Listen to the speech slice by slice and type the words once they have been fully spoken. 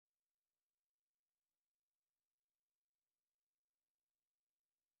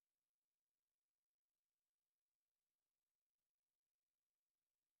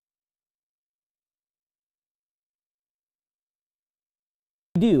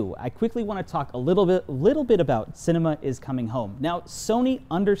do, I quickly want to talk a little bit about Cinema is Coming Home. Now, Sony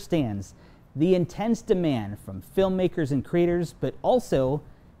understands the intense demand from filmmakers and creators, but also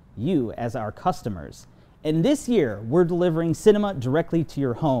you as our customers. And this year, we're delivering cinema directly to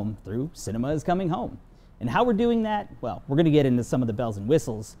your home through Cinema is Coming Home. And how we're doing that, well, we're going to get into some of the bells and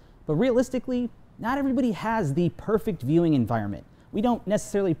whistles, but realistically, not everybody has the perfect viewing environment. We don't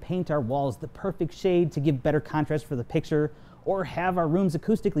necessarily paint our walls the perfect shade to give better contrast for the picture or have our rooms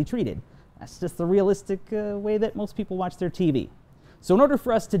acoustically treated. That's just the realistic way that most people watch their TV. So in order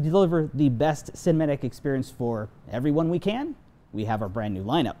for us to deliver the best cinematic experience for everyone we can, we have our brand new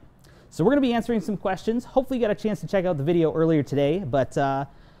lineup. So we're going to be answering some questions. Hopefully you got a chance to check out the video earlier today, but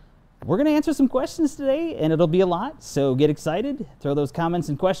we're going to answer some questions today, and it'll be a lot, so get excited, throw those comments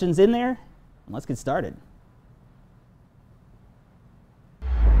and questions in there, and let's get started.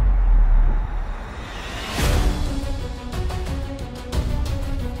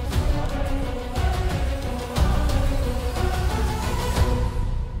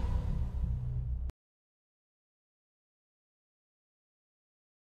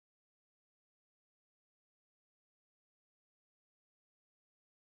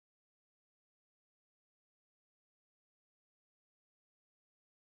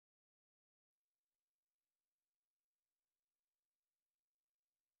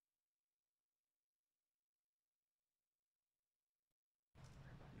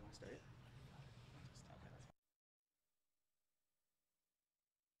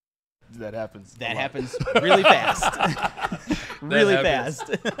 That happens. That happens really fast. Really fast.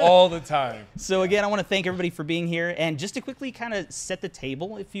 All the time. So again, I want to thank everybody for being here, and just to quickly kind of set the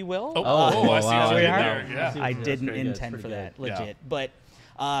table, if you will. I see wow. what you did there. Yeah. I didn't intend for that, legit. Yeah. But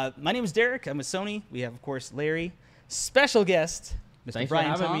my name is Derek. I'm with Sony. We have, of course, Larry. Special guest, Mr.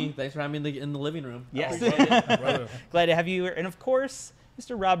 Brian Tong. Thanks for having me in the living room. Yes. Brother. Glad to have you here. And of course,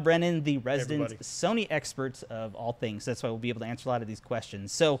 Mr. Rob Brennan, the resident Sony expert of all things. That's why we'll be able to answer a lot of these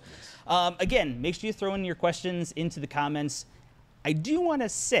questions. So again, make sure you throw in your questions into the comments. I do want to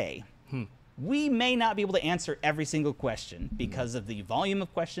say, we may not be able to answer every single question because of the volume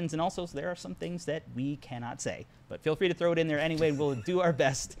of questions, and also there are some things that we cannot say. But feel free to throw it in there anyway. We'll do our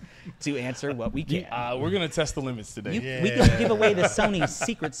best to answer what we can. We're going to test the limits today. We can give away the Sony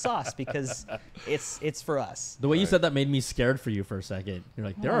secret sauce because it's for us. The way you said that made me scared for you for a second. You're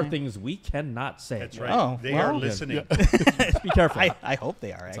like, there are things we cannot say. That's right. Oh, they are listening. Be careful. I hope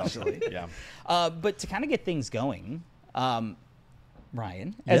they are, actually. Yeah. But to kind of get things going,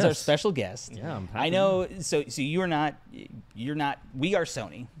 Ryan, as our special guest, I know. So you're not. We are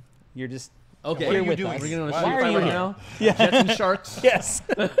Sony. You're just okay. Here with us. Why are you here now? Yeah. Jets and Sharks. Yes.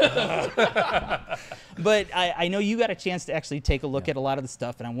 But I know you got a chance to actually take a look at a lot of the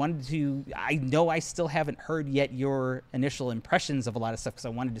stuff, and I wanted to. I know I still haven't heard yet your initial impressions of a lot of stuff because I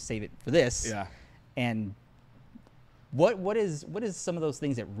wanted to save it for this. Yeah. And what is some of those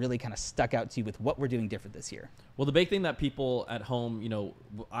things that really kind of stuck out to you with what we're doing different this year? Well, the big thing that people at home,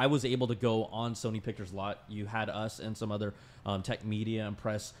 I was able to go on Sony Pictures lot. You had us and some other tech media and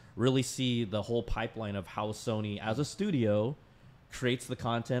press really see the whole pipeline of how Sony, as a studio, creates the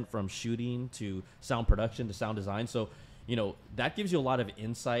content from shooting to sound production to sound design. So, that gives you a lot of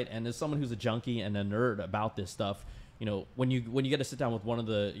insight. And as someone who's a junkie and a nerd about this stuff, when you get to sit down with one of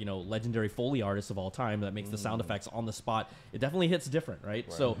the legendary Foley artists of all time that makes the sound effects on the spot, it definitely hits different, right?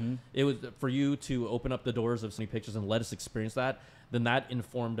 So it was for you to open up the doors of Sony Pictures and let us experience that. Then that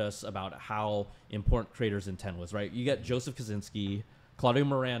informed us about how important creators' intent was, right? You get Joseph Kosinski, Claudio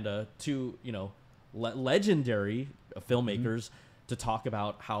Miranda, two legendary filmmakers to talk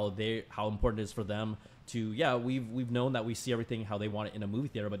about how important it is for them to we've known that we see everything how they want it in a movie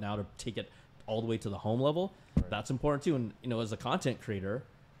theater, but now to take it all the way to the home level, that's important too. And as a content creator,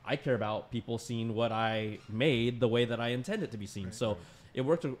 I care about people seeing what I made the way that I intend it to be seen. So it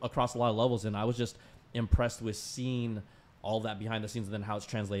worked across a lot of levels, and I was just impressed with seeing all that behind the scenes and then how it's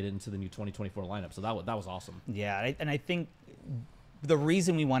translated into the new 2024 lineup. So that was awesome. Yeah, and I think the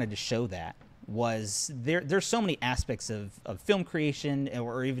reason we wanted to show that was there's so many aspects of film creation,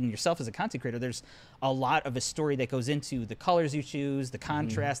 or even yourself as a content creator. There's a lot of a story that goes into the colors you choose, the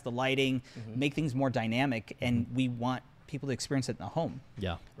contrast, the lighting, make things more dynamic, and we want people to experience it in the home.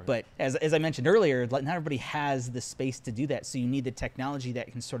 Yeah. But as I mentioned earlier, not everybody has the space to do that, so you need the technology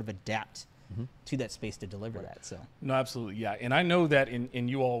that can sort of adapt to that space to deliver that. So no, absolutely, yeah. And I know that in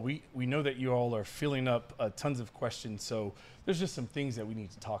you all, we know that you all are filling up tons of questions. So there's just some things that we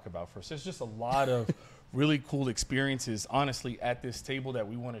need to talk about first. There's just a lot of really cool experiences, honestly, at this table that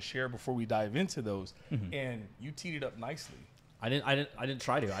we want to share before we dive into those. And you teed it up nicely. I didn't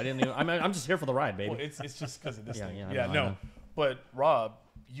try to. I didn't even, I'm just here for the ride, baby. Well, it's just because of this thing. Yeah, no. But Rob,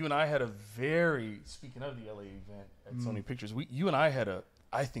 you and I had a speaking of the LA event at Sony Pictures, you and I had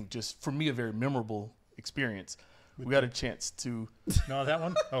I think just for me, a very memorable experience. We got a chance to. No, that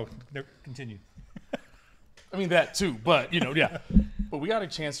one? Oh, no, continue. I mean, that too, but, yeah. But we got a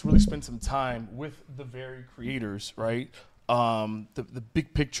chance to really spend some time with the very creators, right? The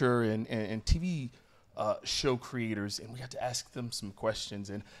big picture and TV show creators, and we got to ask them some questions.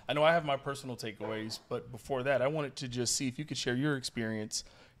 And I know I have my personal takeaways, but before that, I wanted to just see if you could share your experience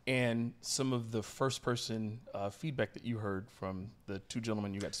and some of the first-person feedback that you heard from the two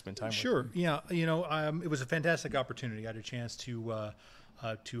gentlemen you got to spend time with. Sure. Yeah. It was a fantastic opportunity. I had a chance to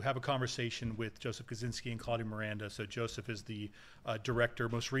have a conversation with Joseph Kaczynski and Claudia Miranda. So Joseph is the director,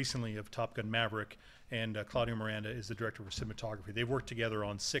 most recently, of Top Gun Maverick, and Claudia Miranda is the director of cinematography. They've worked together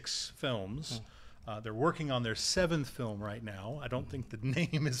on 6 films. They're working on their 7th film right now. I don't think the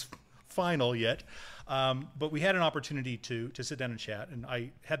name is final yet, but we had an opportunity to sit down and chat, and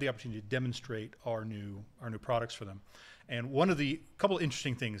I had the opportunity to demonstrate our new products for them. And one of the couple of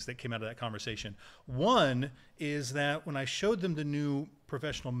interesting things that came out of that conversation, one is that when I showed them the new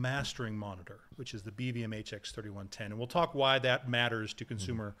professional mastering monitor, which is the BVM HX3110, and we'll talk why that matters to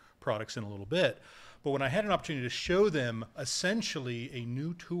consumer products in a little bit, but when I had an opportunity to show them essentially a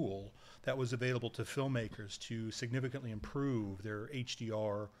new tool that was available to filmmakers to significantly improve their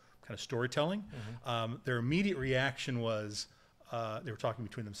HDR kind of storytelling, their immediate reaction was, they were talking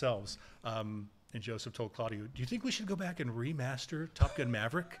between themselves, and Joseph told Claudia, do you think we should go back and remaster Top Gun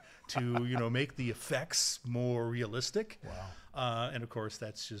Maverick to, make the effects more realistic? Wow. And of course,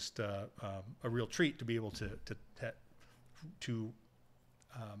 that's just a real treat to be able to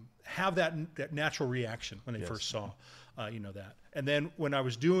have that natural reaction when they first saw, that. And then when I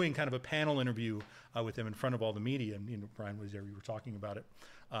was doing kind of a panel interview with them in front of all the media, and Brian was there, we were talking about it.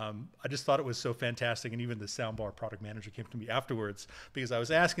 I just thought it was so fantastic, and even the soundbar product manager came to me afterwards because I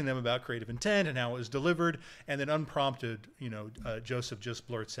was asking them about creative intent and how it was delivered, and then unprompted, Joseph just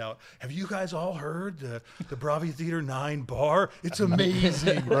blurts out, "Have you guys all heard the Bravia Theater 9 bar? It's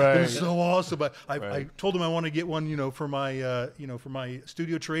amazing, It's so awesome." I told him I want to get one, for my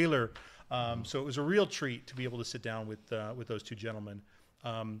studio trailer. So it was a real treat to be able to sit down with those two gentlemen,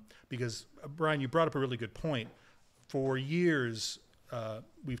 because Brian, you brought up a really good point. For years,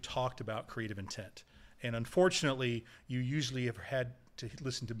 we've talked about creative intent, and unfortunately, you usually have had to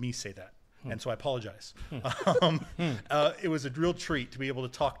listen to me say that, and so I apologize. It was a real treat to be able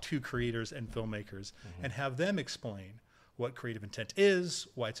to talk to creators and filmmakers and have them explain what creative intent is,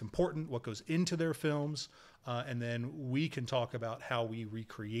 why it's important, what goes into their films, and then we can talk about how we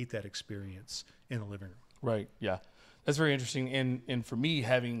recreate that experience in the living room. Right, yeah. That's very interesting. And for me,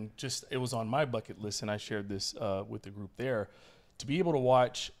 it was on my bucket list, and I shared this with the group there, to be able to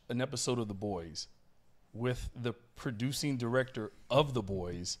watch an episode of The Boys with the producing director of The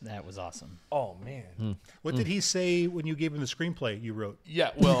Boys. That was awesome. Oh, man. What did he say when you gave him the screenplay you wrote?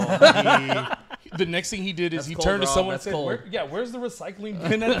 Yeah, well, the next thing he did is he turned to someone and said, where's the recycling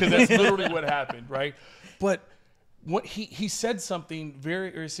bin at? Because that's literally what happened, right? But what he said something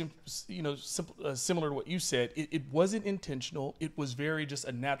very similar to what you said. It wasn't intentional. It was very just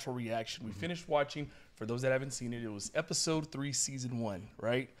a natural reaction. We finished watching. For those that haven't seen it, it was episode 3, season 1,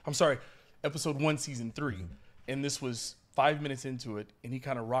 right? I'm sorry, episode 1, season 3. And this was 5 minutes into it, and he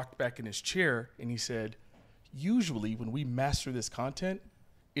kind of rocked back in his chair, and he said, usually when we master this content,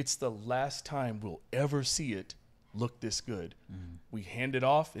 it's the last time we'll ever see it look this good. We hand it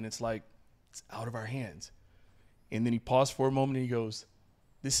off, and it's like, it's out of our hands. And then he paused for a moment, and he goes,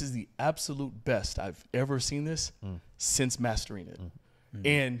 this is the absolute best I've ever seen this since mastering it.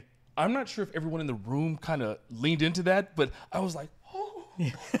 And I'm not sure if everyone in the room kind of leaned into that, but I was like, oh.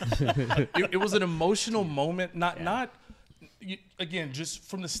 It was an emotional moment, again, just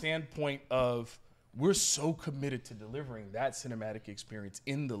from the standpoint of we're so committed to delivering that cinematic experience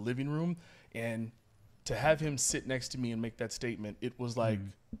in the living room, and to have him sit next to me and make that statement, it was like,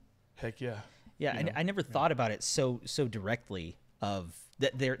 heck yeah. Yeah, I never thought about it so directly, of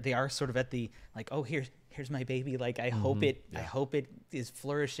that they are sort of at the, like, oh, here's my baby, like I hope it is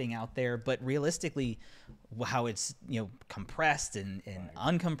flourishing out there, but realistically how it's compressed and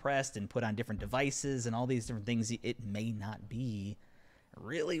uncompressed and put on different devices and all these different things, it may not be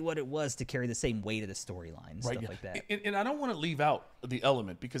really what it was to carry the same weight of the storyline, stuff like that. And I don't want to leave out the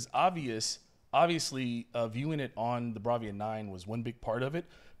element, because obviously viewing it on the Bravia 9 was one big part of it,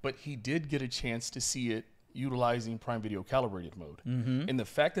 but he did get a chance to see it utilizing Prime Video calibrated mode. And the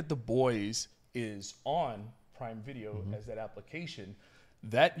fact that The Boys is on Prime Video as that application,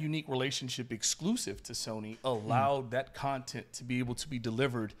 that unique relationship exclusive to Sony allowed that content to be able to be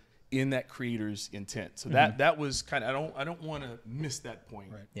delivered in that creator's intent. So that was kind of, I don't want to miss that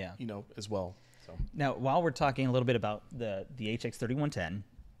point, Right. Yeah. you know, as well. So Now, while we're talking a little bit about the HX3110,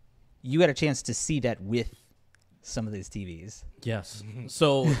 you had a chance to see that with some of these TVs. Yes.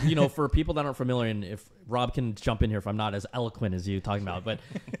 So, you know, for people that aren't familiar, and if Rob can jump in here if I'm not as eloquent as you talking about, but,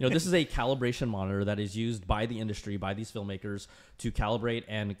 you know, this is a calibration monitor that is used by the industry, by these filmmakers to calibrate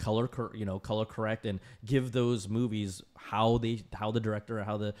and color correct and give those movies how the director or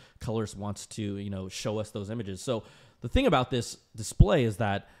how the colorist wants to, you know, show us those images. So the thing about this display is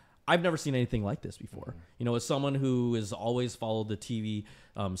that I've never seen anything like this before. You know, as someone who has always followed the TV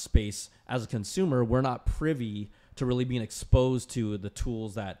space as a consumer, we're not privy to really being exposed to the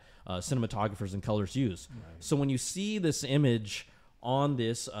tools that cinematographers and colors use. Right. So when you see this image on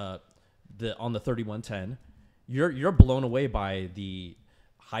this on the 3110, you're blown away by the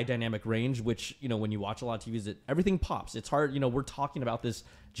high dynamic range, which, you know, when you watch a lot of TVs, everything pops. It's hard, you know, we're talking about this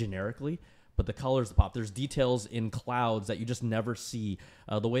generically, but the colors pop. There's details in clouds that you just never see.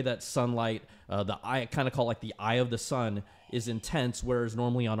 The way that sunlight, I kind of call it like the eye of the sun, is intense, whereas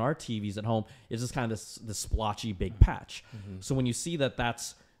normally on our TVs at home is just kind of this splotchy big patch. So when you see that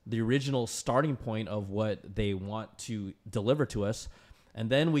that's the original starting point of what they want to deliver to us, and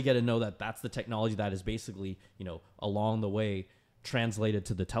then we get to know that that's the technology that is basically, you know, along the way translated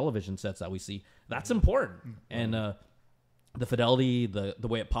to the television sets that we see, that's important. And the fidelity, the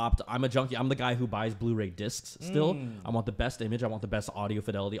way it popped. I'm a junkie. I'm the guy who buys Blu-ray discs still. I want the best image. I want the best audio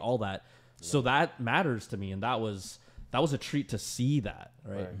fidelity, all that. So that matters to me, and that was a treat to see that,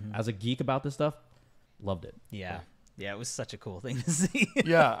 right? As a geek about this stuff, loved it. Yeah. Yeah, it was such a cool thing to see.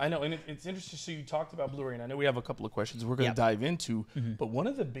 yeah, I know. And it's interesting. So you talked about Blu-ray, and I know we have a couple of questions we're going to dive into. But one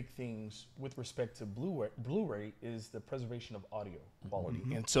of the big things with respect to Blu-ray is the preservation of audio quality.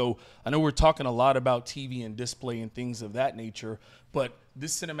 And so I know we're talking a lot about TV and display and things of that nature, but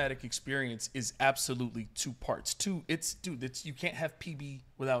this cinematic experience is absolutely two parts. It's you can't have PB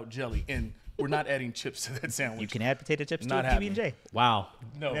without jelly. And we're not adding chips to that sandwich. You can add potato chips Not to a happening. PB&J. Wow.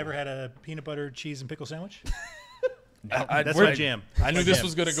 No. Never had a peanut butter, cheese, and pickle sandwich? That's my jam. I knew this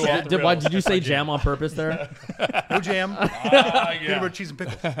was going to go off the rails. Did you say jam on purpose there? No jam. Yeah. Peanut butter, cheese, and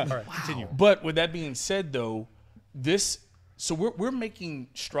pickles. All right, continue. But with that being said, though, so we're making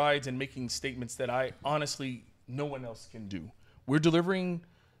strides and making statements that I honestly no one else can do. We're delivering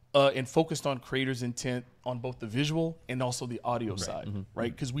and focused on creators' intent on both the visual and also the audio side,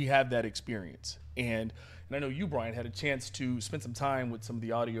 right? Because we have that experience. And I know you, Brian, had a chance to spend some time with some of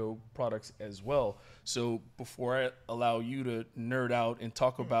the audio products as well. So before I allow you to nerd out and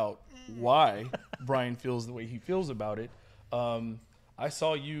talk about why Brian feels the way he feels about it, I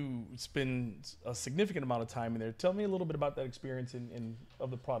saw you spend a significant amount of time in there. Tell me a little bit about that experience and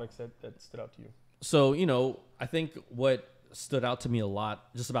of the products that stood out to you. So, you know, I think what stood out to me a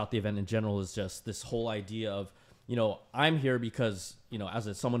lot just about the event in general is just this whole idea of, you know, I'm here because, you know,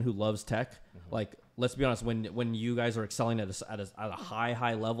 as someone who loves tech, like, let's be honest, when you guys are excelling at a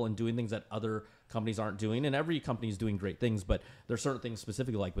high level and doing things that other companies aren't doing, and every company is doing great things, but there's certain things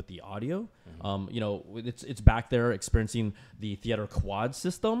specifically like with the audio, you know, it's back there experiencing the theater quad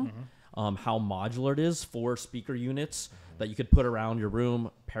system, how modular it is, 4 speaker units that you could put around your room,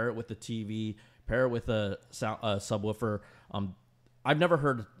 pair it with the TV, pair it with a subwoofer. I've never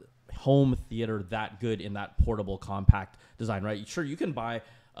heard home theater that good in that portable compact design, right? Sure, you can buy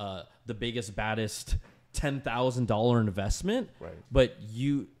the biggest, baddest $10,000 investment, right? But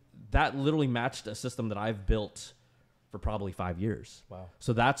that literally matched a system that I've built for probably 5 years. Wow.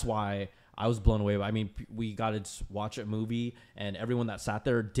 So that's why I was blown away. I mean, we got to watch a movie, and everyone that sat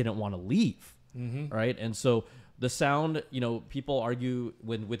there didn't want to leave, right? And so the sound, you know, people argue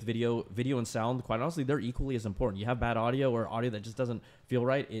with video and sound, quite honestly, they're equally as important. You have bad audio or audio that just doesn't feel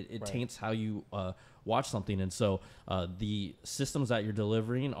right, it taints how you watch something. And so the systems that you're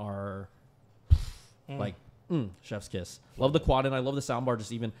delivering are like chef's kiss. Love the quad, and I love the soundbar,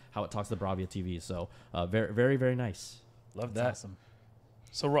 just even how it talks to the Bravia TV. So very, very, very nice. Love That's that. awesome.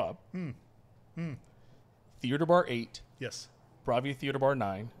 So Rob, Theater Bar 8, Yes. Bravia Theater Bar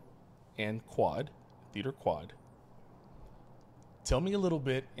 9, and Theater Quad. Tell me a little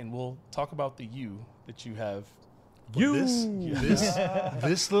bit, and we'll talk about the U that you have.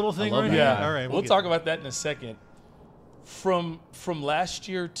 This little thing love right that. here. Yeah, All right, we'll get talk it. about that in a second. From last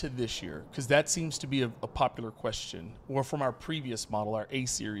year to this year, because that seems to be a popular question, or from our previous model, our A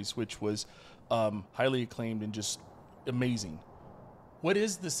series, which was highly acclaimed and just amazing. What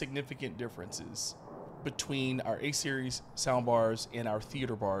is the significant differences between our A series soundbars and our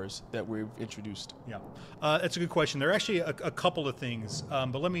theater bars that we've introduced? Yeah, that's a good question. There are actually a couple of things,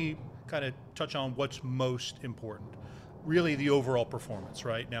 but let me kind of touch on what's most important. really the overall performance,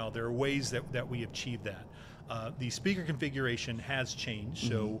 right? Now, there are ways that we achieve that. The speaker configuration has changed,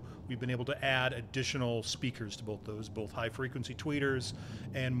 so we've been able to add additional speakers to both those, both high-frequency tweeters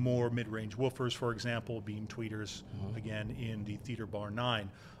and more mid-range woofers, for example, beam tweeters, again, in the Theater Bar 9.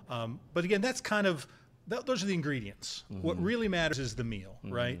 But again, that's kind of, those are the ingredients. What really matters is the meal,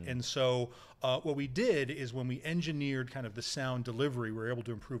 right? And so what we did is when we engineered kind of the sound delivery, we were able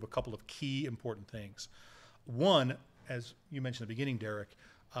to improve a couple of key important things. One, as you mentioned at the beginning, Derek,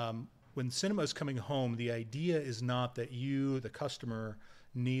 when cinema is coming home, the idea is not that you, the customer,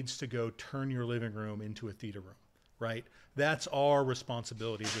 needs to go turn your living room into a theater room, right? That's our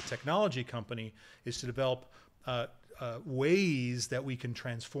responsibility as a technology company, is to develop ways that we can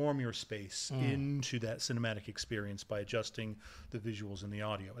transform your space into that cinematic experience by adjusting the visuals and the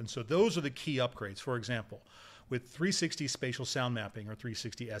audio. And so those are the key upgrades. For example, with 360 spatial sound mapping, or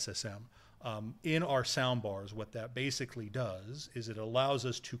 360 SSM, in our sound bars, what that basically does is it allows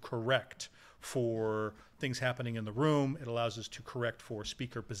us to correct for things happening in the room. It allows us to correct for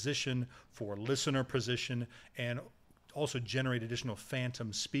speaker position, for listener position, and also generate additional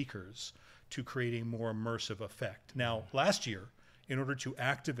phantom speakers to create a more immersive effect. Now, last year, in order to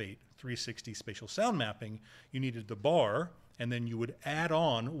activate 360 spatial sound mapping, you needed the bar, and then you would add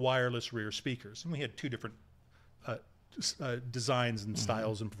on wireless rear speakers. And we had two different designs and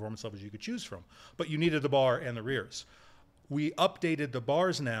styles and performance levels you could choose from, but you needed the bar and the rears. We updated the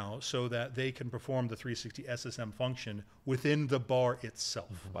bars now so that they can perform the 360 SSM function within the bar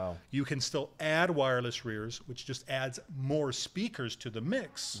itself. Wow. You can still add wireless rears, which just adds more speakers to the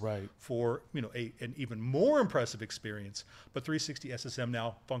mix, Right. for an even more impressive experience. But 360 SSM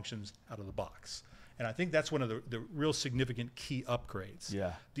now functions out of the box. And I think that's one of the real significant key upgrades.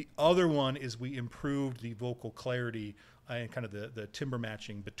 Yeah. The other one is we improved the vocal clarity and kind of the timbre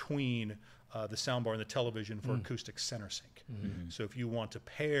matching between the soundbar and the television for acoustic center sync. So if you want to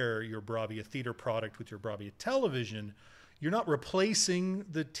pair your Bravia theater product with your Bravia television, you're not replacing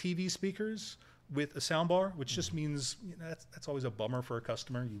the TV speakers with a soundbar, which just means that's always a bummer for a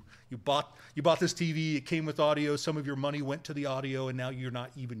customer. You bought this TV, it came with audio, some of your money went to the audio, and now you're not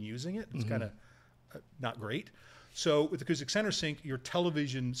even using it. It's kind of not great. So with acoustic center sync, your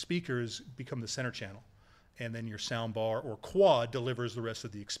television speakers become the center channel, and then your sound bar or quad delivers the rest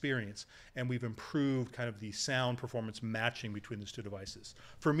of the experience. And we've improved kind of the sound performance matching between those two devices.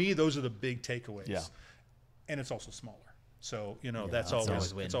 For me, those are the big takeaways. Yeah. And it's also smaller. So, that's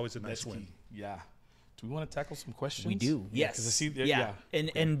always a nice win. Yeah. Do we want to tackle some questions? We do, Yeah, yes. 'cause I see, Yeah.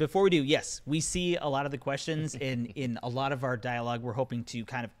 And before we do, yes, we see a lot of the questions in a lot of our dialogue. We're hoping to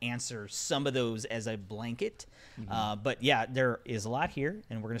kind of answer some of those as a blanket. But yeah, there is a lot here,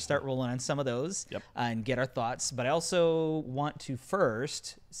 and we're going to start rolling on some of those and get our thoughts. But I also want to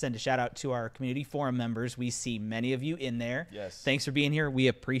first send a shout out to our community forum members. We see many of you in there. Yes. Thanks for being here. We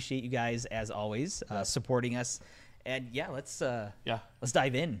appreciate you guys as always, supporting us. And yeah, let's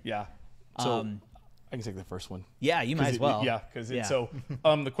dive in. Yeah. So I can take the first one. Yeah, you might as well.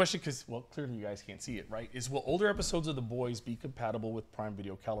 The question, well, clearly you guys can't see it, right? Is, will older episodes of The Boys be compatible with Prime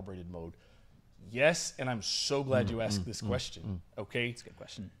Video calibrated mode? Yes, and I'm so glad you asked this question. Okay, That's a good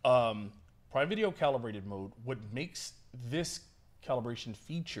question. Prime Video calibrated mode, what makes this calibration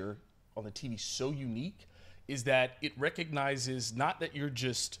feature on the TV so unique is that it recognizes not that you're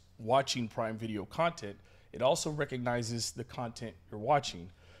just watching Prime Video content, it also recognizes the content you're watching.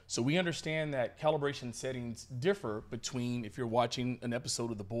 So we understand that calibration settings differ between if you're watching an episode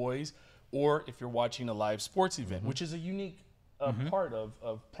of The Boys or if you're watching a live sports event, which is a unique part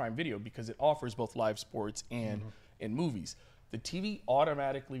of Prime Video because it offers both live sports and movies. The TV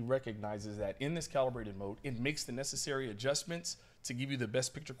automatically recognizes that in this calibrated mode, it makes the necessary adjustments to give you the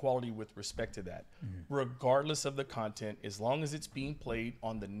best picture quality with respect to that, regardless of the content, as long as it's being played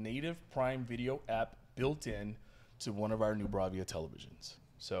on the native Prime Video app built in to one of our new Bravia televisions.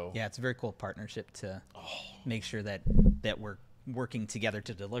 So yeah, it's a very cool partnership to make sure that we're working together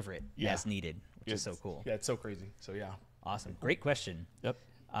to deliver it as needed, which is so cool. Yeah, it's so crazy. So yeah. Awesome. Great question. Yep.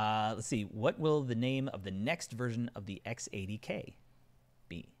 Let's see. What will the name of the next version of the X80K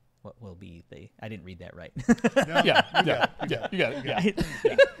be? What will be the... I didn't read that right. You got it.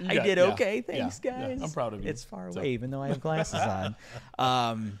 I did okay. Thanks, guys. I'm proud of you. It's far away, even though I have glasses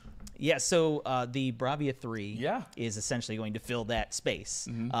on. So the Bravia 3 is essentially going to fill that space,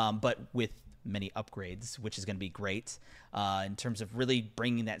 but with many upgrades, which is going to be great in terms of really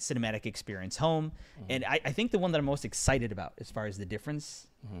bringing that cinematic experience home. And I think the one that I'm most excited about as far as the difference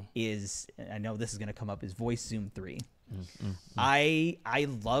is, I know this is going to come up, is Voice Zoom 3. I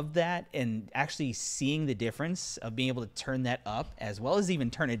love that, and actually seeing the difference of being able to turn that up as well as even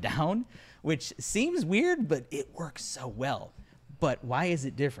turn it down, which seems weird, but it works so well. But why is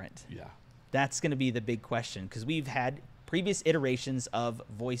it different? Yeah. That's going to be the big question, because we've had previous iterations of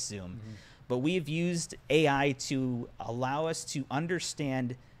Voice Zoom, but we've used AI to allow us to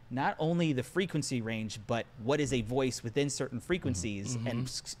understand not only the frequency range, but what is a voice within certain frequencies and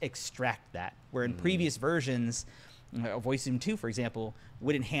extract that. Where in previous versions, Voice Zoom 2, for example,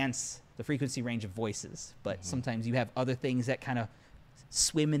 would enhance the frequency range of voices, but sometimes you have other things that kind of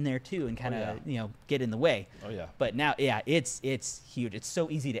swim in there too and kind of get in the way. Oh yeah. But now, it's huge. It's so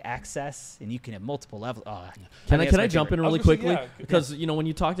easy to access, and you can have multiple levels. Can I jump in really quickly? Yeah, Because when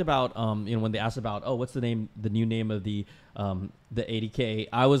you talked about when they asked about what's the new name of the 80K,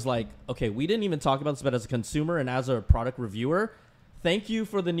 I was like, okay, we didn't even talk about this, but as a consumer and as a product reviewer, thank you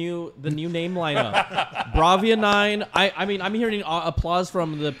for the new name lineup. Bravia 9. I mean, I'm hearing applause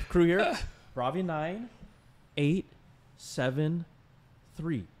from the crew here. Bravia 9, 8, 7,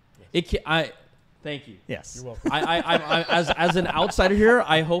 3. Thank you. Yes. You're welcome. I as an outsider here,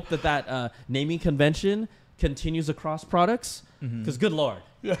 I hope that naming convention continues across products, because good Lord,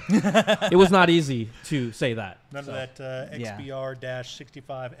 it was not easy to say that. None of that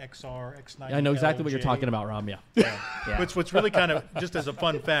XBR-65 XR X90. I know exactly what you're talking about, Ram. Yeah. Yeah. What's really kind of, just as a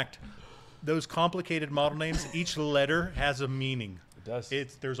fun fact, those complicated model names, each letter has a meaning. It does.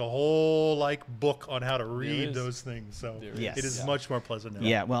 There's a whole book on how to read is. those things. So Yes. it is much more pleasant now.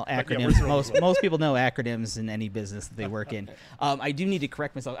 Yeah, well, But yeah, acronyms. we're thrilled. Most people know acronyms in any business that they work in. I do need to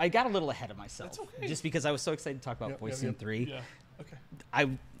correct myself. I got a little ahead of myself. That's okay. Just because I was so excited to talk about Voice Zoom 3. Yeah. Okay. I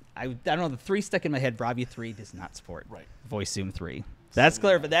don't know, the 3 stuck in my head. Bravia 3 does not support Right. Voice Zoom 3. That's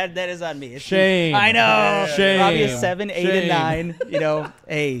clear, but that is on me. It's Shame. I know. Shame. Bravia 7, 8, Shame. and 9.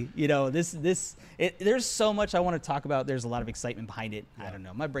 Hey, there's so much I want to talk about. There's a lot of excitement behind it. I don't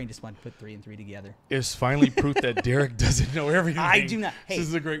know. My brain just wanted to put 3 and 3 together. It's finally proof that Derek doesn't know everything. I do not. Hey, this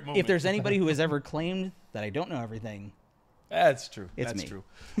is a great moment. If there's anybody who has ever claimed that I don't know everything, That's true. It's That's me. true.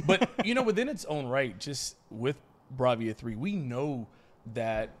 But within its own right, just with Bravia 3, we know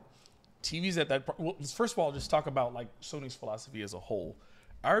that TVs at that. Well, first of all, just talk about Sony's philosophy as a whole.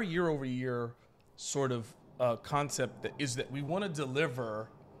 Our year-over-year sort of concept is that we want to deliver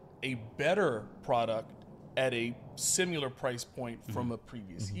a better product at a similar price point from a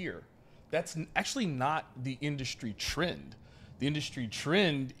previous year. That's actually not the industry trend. The industry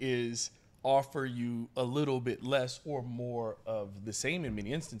trend is offer you a little bit less or more of the same in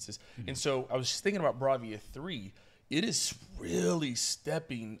many instances. And so I was just thinking about Bravia 3. It is really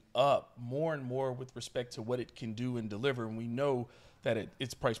stepping up more and more with respect to what it can do and deliver. And we know that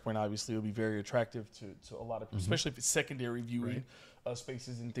its price point obviously will be very attractive to a lot of people, especially if it's secondary viewing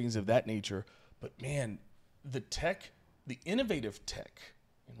spaces and things of that nature. But man, the innovative tech,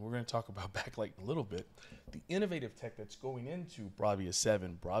 and we're going to talk about backlight in a little bit, the innovative tech that's going into Bravia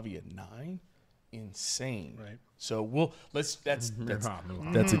 7, Bravia 9, insane. Right. So that's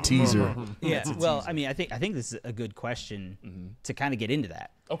a teaser. yeah. Well, I mean, I think this is a good question to kind of get into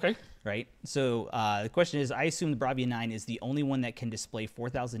that. Okay. Right. So the question is, I assume the Bravia 9 is the only one that can display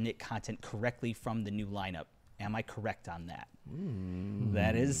 4,000 nit content correctly from the new lineup. Am I correct on that?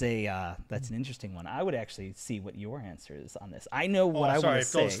 That is that's an interesting one. I would actually see what your answer is on this. I know what I want to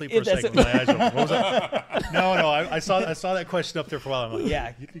say. Sorry, I fell asleep for a second. My eyes open. What was that? No, I saw that question up there for a while. I'm like,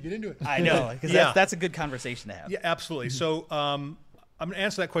 Yeah. you can get into it. I know, because that's a good conversation to have. Yeah, absolutely. So I'm going to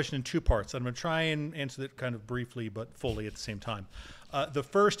answer that question in 2 parts. I'm going to try and answer it kind of briefly but fully at the same time. The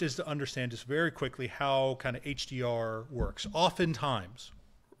first is to understand just very quickly how kind of HDR works. Oftentimes,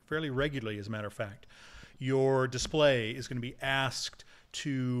 fairly regularly as a matter of fact, your display is going to be asked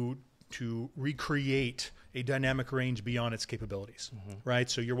to recreate a dynamic range beyond its capabilities, right?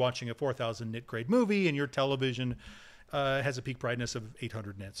 So you're watching a 4,000 nit grade movie and your television has a peak brightness of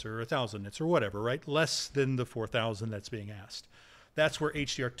 800 nits or 1,000 nits or whatever, right? Less than the 4,000 that's being asked. That's where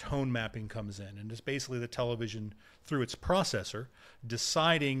HDR tone mapping comes in. And it's basically the television, through its processor,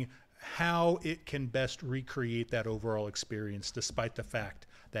 deciding how it can best recreate that overall experience despite the fact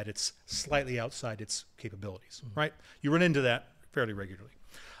that it's slightly outside its capabilities, right? You run into that fairly regularly.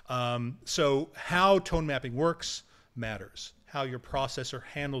 So how tone mapping works matters. How your processor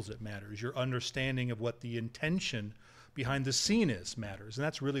handles it matters. Your understanding of what the intention behind the scene is matters. And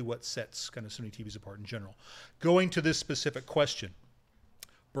that's really what sets kind of Sony TVs apart in general. Going to this specific question,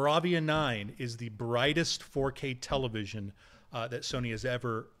 Bravia 9 is the brightest 4K television that Sony has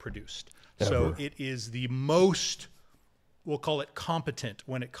ever produced. So it is the most, we'll call it competent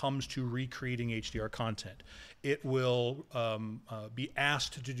when it comes to recreating HDR content. It will be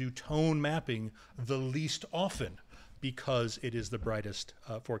asked to do tone mapping the least often because it is the brightest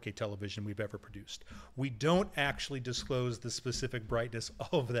 4K television we've ever produced. We don't actually disclose the specific brightness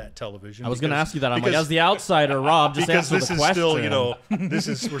of that television. I was going to ask you that. I'm like, as the outsider, Rob, just answer the question. Because this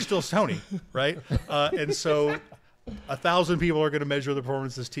is still, you know, we're still Sony, right? And so 1,000 people are going to measure the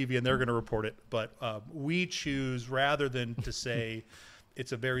performance of this TV and they're going to report it. But we choose, rather than to say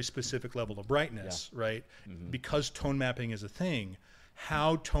it's a very specific level of brightness, right? Because tone mapping is a thing,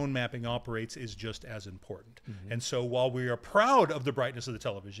 how tone mapping operates is just as important. And so while we are proud of the brightness of the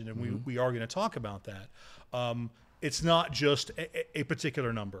television, and we are going to talk about that, it's not just a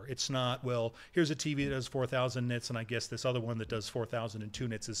particular number. It's not, well, here's a TV that does 4,000 nits, and I guess this other one that does 4,002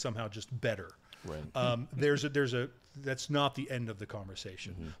 nits is somehow just better. Right. That's not the end of the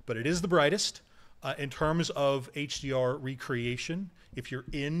conversation, but it is the brightest. In terms of HDR recreation, if you're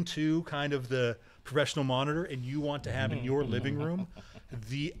into kind of the professional monitor and you want to have in your living room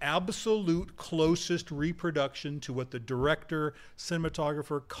the absolute closest reproduction to what the director,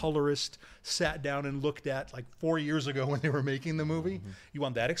 cinematographer, colorist sat down and looked at like 4 years ago when they were making the movie, you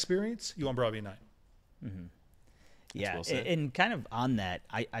want that experience, you want Bravia 9. Yeah, well said. and kind of on that,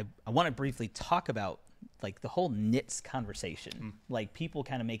 I want to briefly talk about like the whole nits conversation. Like people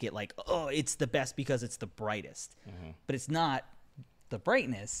kind of make it like, oh, it's the best because it's the brightest, but it's not the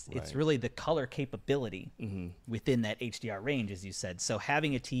brightness. It's really the color capability within that HDR range, as you said. So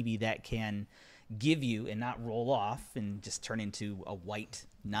having a TV that can give you and not roll off and just turn into a white,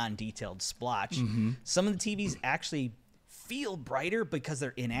 non-detailed splotch. Some of the TVs actually feel brighter because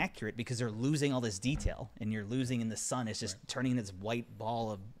they're inaccurate, because they're losing all this detail, and you're losing in the sun. It's just turning this white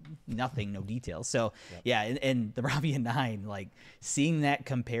ball of nothing, no detail. So yeah, and the Bravia 9, like seeing that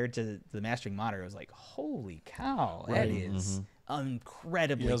compared to the mastering monitor, I was like, holy cow, that is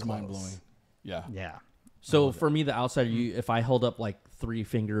incredibly close. Mind blowing. Yeah. So for me, the outsider, if I held up like 3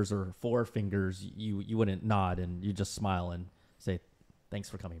 fingers or 4 fingers, you wouldn't nod and you just smile and say, "Thanks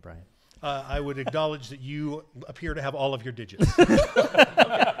for coming, Brian." I would acknowledge that you appear to have all of your digits.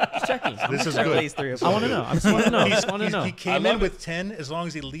 Just checking. This is At good. least 3 or 4. I want to know. I just want to know. I just want to know. He came in with 10. As long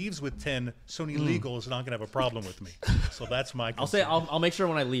as he leaves with 10, Sony Legal is not going to have a problem with me. So that's my concern. I'll make sure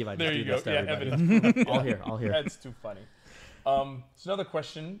when I leave I There just you do go. this to Yeah, everybody. evidence. I'll hear. That's too funny. So another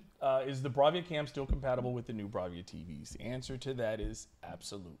question, is the Bravia Cam still compatible with the new Bravia TVs? The answer to that is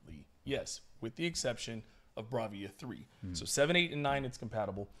absolutely yes, with the exception of Bravia 3. So 7, 8, and 9, it's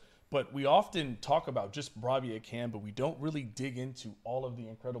compatible. But we often talk about just Bravia Cam, but we don't really dig into all of the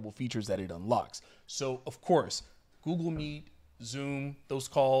incredible features that it unlocks. So, of course, Google Meet, Zoom, those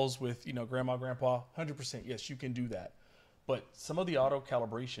calls with, grandma, grandpa, 100%, yes, you can do that. But some of the auto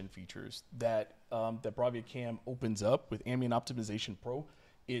calibration features that that Bravia Cam opens up with Ambient Optimization Pro,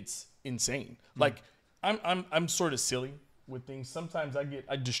 it's insane. Like I'm sort of silly with things. Sometimes I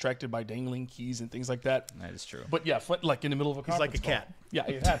get distracted by dangling keys and things like that. That is true. But yeah, like in the middle of a He's like conference a cat. call. Yeah,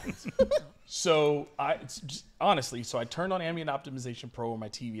 it happens. So honestly, I turned on Ambient Optimization Pro on my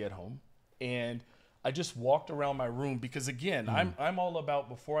TV at home, and I just walked around my room because, again, I'm all about,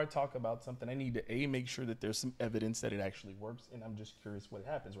 before I talk about something, I need to make sure that there's some evidence that it actually works, and I'm just curious what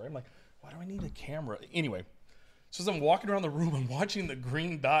happens, right? I'm like, why do I need a camera? Anyway, so as I'm walking around the room, I'm watching the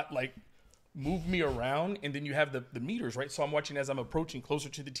green dot like move me around, and then you have the meters, right? So I'm watching as I'm approaching closer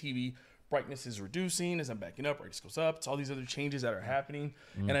to the TV, brightness is reducing. As I'm backing up, brightness goes up. It's all these other changes that are happening,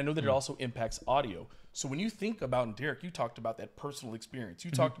 and I know that it also impacts audio. So when you think about, and Derek, you talked about that personal experience.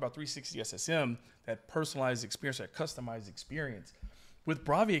 You talked about 360 SSM, that personalized experience, that customized experience. With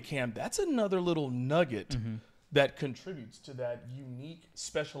Bravia Cam, that's another little nugget that contributes to that unique,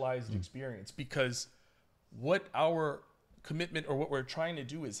 specialized experience, because what our commitment or what we're trying to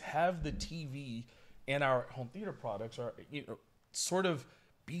do is have the TV and our home theater products are, sort of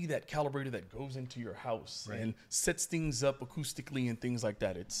be that calibrator that goes into your house and sets things up acoustically and things like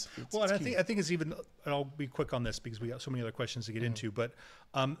that. It's Well, and key. I think it's even, and I'll be quick on this because we got so many other questions to get into, but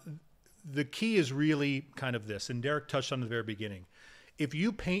the key is really kind of this, and Derek touched on it at the very beginning. If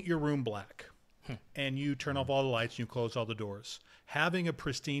you paint your room black and you turn off all the lights and you close all the doors, having a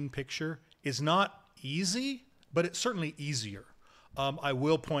pristine picture is not easy, but it's certainly easier. I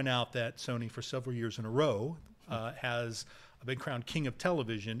will point out that Sony, for several years in a row, has been crowned king of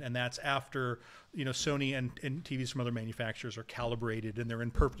television, and that's after Sony and TVs from other manufacturers are calibrated and they're in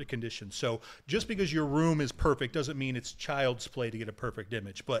perfect condition. So just because your room is perfect doesn't mean it's child's play to get a perfect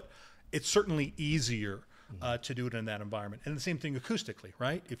image, but it's certainly easier to do it in that environment. And the same thing acoustically,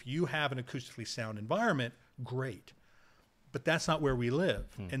 right? If you have an acoustically sound environment, great. but that's not where we live.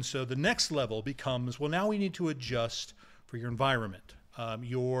 And so the next level becomes, well, now we need to adjust for your environment.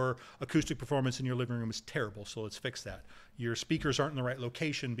 Your acoustic performance in your living room is terrible, so let's fix that. Your speakers aren't in the right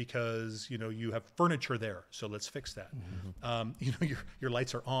location because you have furniture there, so let's fix that. Your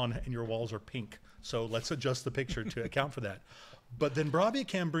lights are on and your walls are pink, so let's adjust the picture to account for that. But then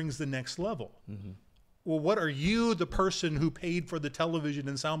BRAVIA brings the next level. Well, what are you, the person who paid for the television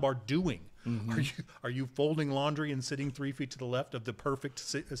and soundbar, doing? Are you folding laundry and sitting 3 feet to the left of the perfect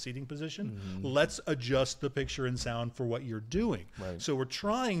seating position? Let's adjust the picture and sound for what you're doing. Right. So we're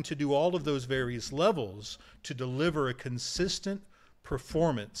trying to do all of those various levels to deliver a consistent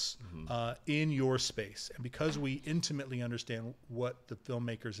performance in your space. And because we intimately understand what the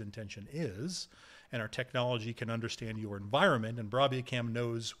filmmaker's intention is, and our technology can understand your environment, and BRAVIA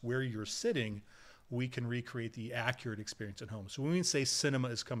knows where you're sitting, we can recreate the accurate experience at home. So when we say cinema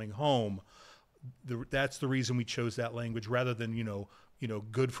is coming home, that's the reason we chose that language rather than,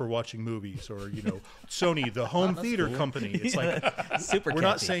 good for watching movies or, Sony, the home theater company. It's like, Super we're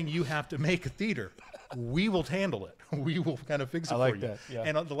not catchy. saying you have to make a theater. We will handle it. We will kind of fix it I like for you. that, yeah.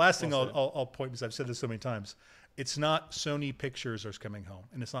 And the last thing I'll point, because I've said this so many times, it's not Sony Pictures are coming home,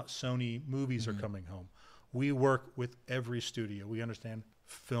 and it's not Sony Movies are coming home. We work with every studio. We understand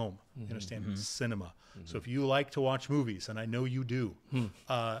film, we understand cinema. So if you like to watch movies, and I know you do,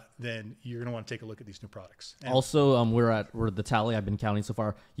 then you're going to want to take a look at these new products. And Also, we're the tally I've been counting so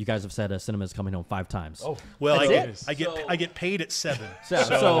far. You guys have said cinema is coming home 5 times. Oh, well, That's I get paid at 7.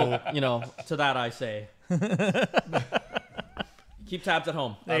 So to that I say, keep tabs at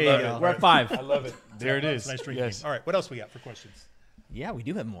home. There you go. We're at 5. I love it. There it is. Nice drinking. Yes. All right, what else we got for questions? Yeah, we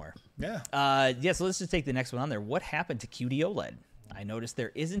do have more. Yeah. So let's just take the next one on there. What happened to QD OLED? I noticed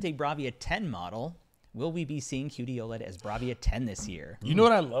there isn't a BRAVIA 10 model. Will we be seeing QD OLED as BRAVIA 10 this year? You know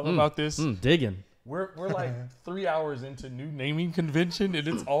what I love about this? Digging. We're like 3 hours into new naming convention, and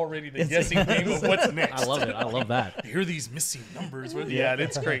it's already the guessing game of what's next. I love it. I love that. Hear these missing numbers. Yeah,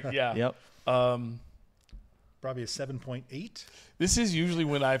 that's great. Yeah. Yep. BRAVIA 7.8. This is usually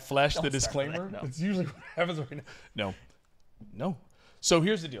when I flash the disclaimer. It's usually what happens right now. No. So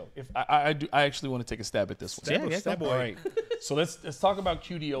here's the deal. If I actually want to take a stab at this one. Stab All away. right. So let's talk about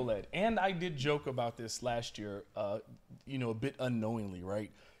QD OLED. And I did joke about this last year, a bit unknowingly,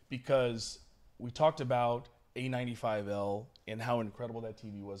 right? Because we talked about A95L and how incredible that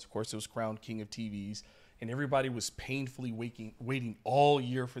TV was. Of course, it was crowned king of TVs, and everybody was painfully waiting all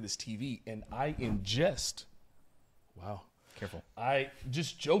year for this TV. And I Careful. I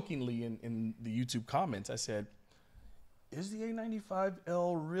just jokingly in the YouTube comments, I said, is the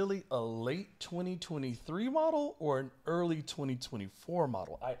A95L really a late 2023 model or an early 2024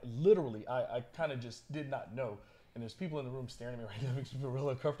 model? I kind of just did not know. And there's people in the room staring at me right now. It makes me feel real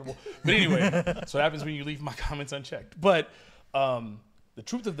uncomfortable. But anyway, so what happens when you leave my comments unchecked. But the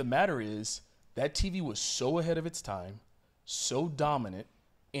truth of the matter is that TV was so ahead of its time, so dominant,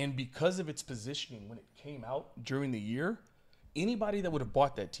 and because of its positioning when it came out during the year, anybody that would have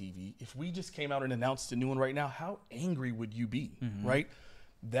bought that TV, if we just came out and announced a new one right now, how angry would you be, right?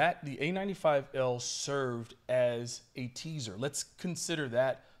 That the A95L served as a teaser. Let's consider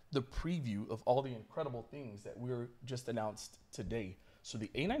that the preview of all the incredible things that we're just announced today. So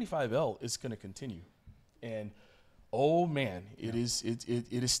the A95L is going to continue, and oh man, it is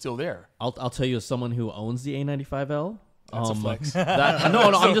still there. I'll tell you, as someone who owns the A95L. That's a flex.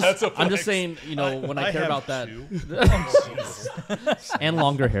 No, I'm just saying, when I care about that, and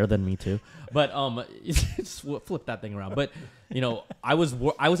longer hair than me too. But flip that thing around. But I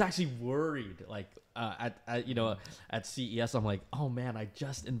was actually worried. Like at CES, I'm like, oh man, I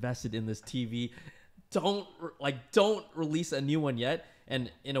just invested in this TV. Don't release a new one yet. And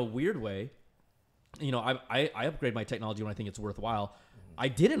in a weird way, I upgrade my technology when I think it's worthwhile. I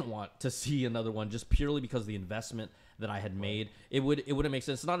didn't want to see another one just purely because of the investment that I had made. It wouldn't make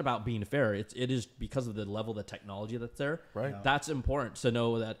sense. It's not about being fair. It is because of the level of the technology that's there. Right. That's important to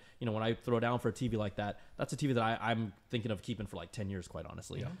know that, when I throw down for a TV like that, that's a TV that I'm thinking of keeping for like 10 years, quite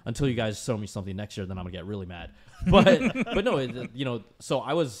honestly. Yeah. Until you guys show me something next year, then I'm gonna get really mad. But no, so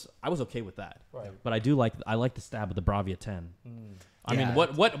I was okay with that. Right. But I like the stab of the BRAVIA 10. I mean,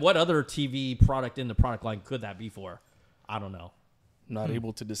 what other TV product in the product line could that be for? I don't know. Not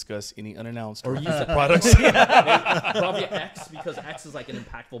able to discuss any unannounced Or use products. BRAVIA X, because X is like an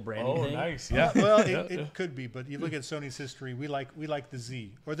impactful branding thing. Nice. Yeah. Well, it could be, but you look at Sony's history. We like the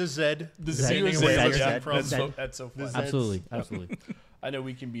Z or the Z. The Z Z or or Z. Z. Yeah, Z. that's so fun. Absolutely. I know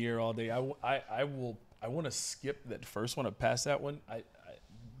we can be here all day. I want to skip that first one. Past that one. I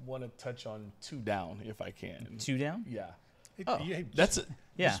want to touch on 2 down if I can. 2 down? Yeah. That's a,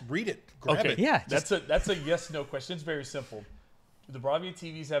 Just read it. Grab okay. it. Yeah, That's a yes/no question. It's very simple. The Bravia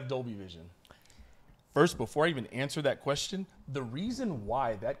TVs have Dolby Vision. First, before I even answer that question, the reason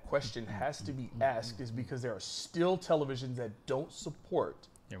why that question has to be asked is because there are still televisions that don't support.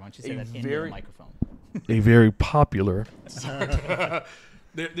 Here, why don't you say that into the microphone? A very popular.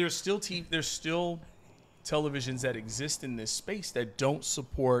 There's still televisions that exist in this space that don't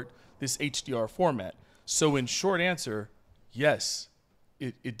support this HDR format. So in short answer, yes,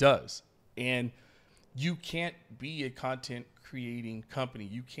 it does. And you can't be a content creating company.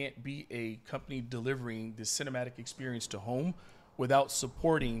 You can't be a company delivering the cinematic experience to home without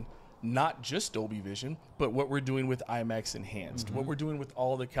supporting not just Dolby Vision, but what we're doing with IMAX Enhanced, what we're doing with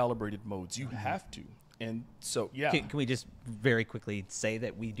all the calibrated modes. You have to. And so, yeah. Can we just very quickly say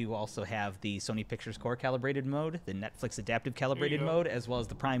that we do also have the Sony Pictures Core calibrated mode, the Netflix adaptive calibrated mode, as well as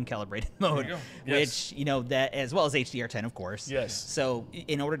the Prime calibrated mode, Yes. which, that as well as HDR10, of course. Yes. So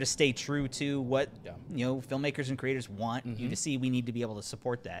in order to stay true to what, filmmakers and creators want you to see, we need to be able to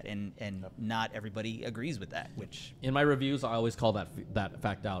support that. And not everybody agrees with that, which... In my reviews, I always call that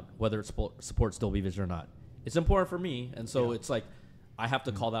fact out, whether it supports Dolby Vision or not. It's important for me, and so it's like, I have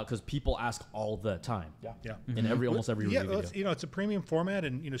to call that because people ask all the time. Yeah. In almost every review video. It's a premium format,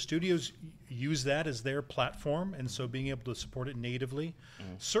 and studios use that as their platform, and so being able to support it natively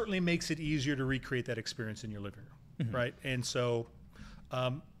certainly makes it easier to recreate that experience in your living room, right? And so,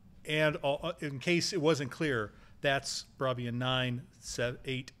 in case it wasn't clear, that's Bravia 9,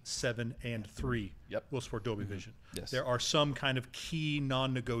 8, 7, and 3 will support Dolby Vision. Yes. There are some kind of key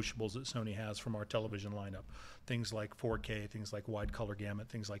non-negotiables that Sony has from our television lineup. Things like 4K, things like wide color gamut,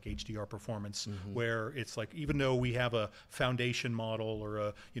 things like HDR performance, where it's like, even though we have a foundation model or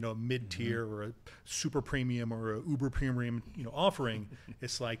a mid-tier or a super premium or a uber premium offering,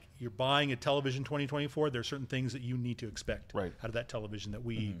 it's like you're buying a television 2024. There are certain things that you need to expect out of that television that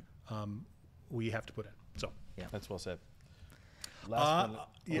we have to put in. So that's well said. Last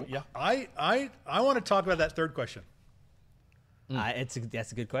one. I want to talk about that third question. that's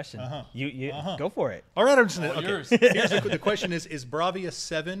a good question. You go for it. All right, I'm just All yours. Here's the question: is Bravia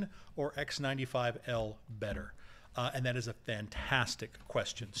 7 or X95L better? And that is a fantastic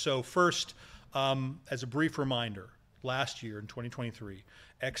question. So first, as a brief reminder, last year in 2023,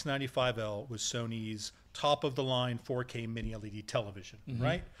 X95L was Sony's top-of-the-line 4K mini LED television,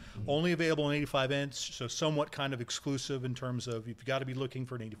 right? Only available in 85-inch, so somewhat kind of exclusive in terms of you've got to be looking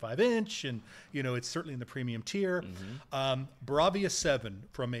for an 85-inch, and it's certainly in the premium tier. Bravia 7,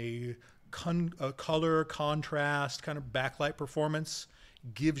 from a color, contrast, kind of backlight performance,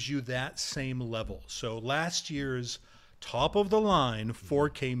 gives you that same level. So last year's top-of-the-line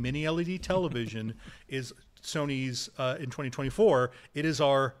 4K mini LED television is Sony's in 2024. It is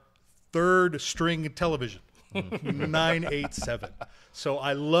our third string television, 987. So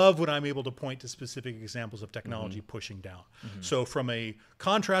I love when I'm able to point to specific examples of technology pushing down. So from a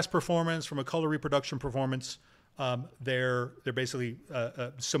contrast performance, from a color reproduction performance, they're basically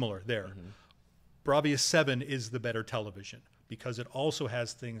similar there. Bravia 7 is the better television because it also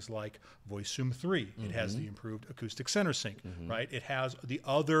has things like Voice Zoom 3. It has the improved acoustic center sync, right? It has the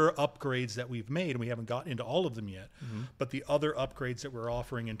other upgrades that we've made, and we haven't gotten into all of them yet, but the other upgrades that we're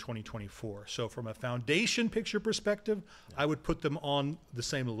offering in 2024. So from a foundation picture perspective, I would put them on the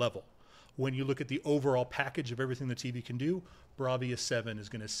same level. When you look at the overall package of everything the TV can do, Bravia 7 is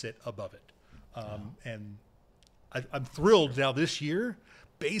going to sit above it. And I'm thrilled now this year.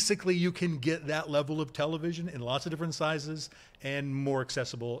 Basically, you can get that level of television in lots of different sizes and more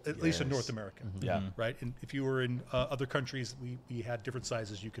accessible, at least in North America. Right. And if you were in other countries, we had different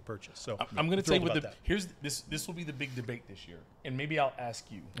sizes you could purchase. So I'm going to tell you what here's this. This will be the big debate this year, and maybe I'll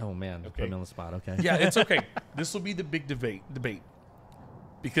ask you. Oh man, put me on the spot. Okay. Yeah, it's okay. This will be the big debate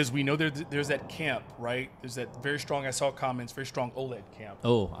because we know there's that camp, right? There's that very strong. I saw comments, very strong OLED camp.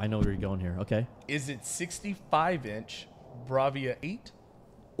 Oh, I know where you're going here. Okay. Is it 65-inch Bravia 8?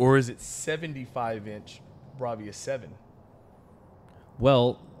 Or is it 75-inch Bravia 7?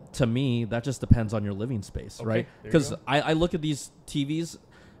 Well, to me, that just depends on your living space, right? Because I look at these TVs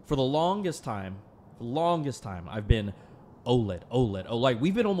for the longest time, I've been OLED. Like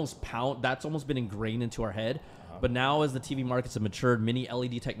we've been that's almost been ingrained into our head. But now as the TV markets have matured, mini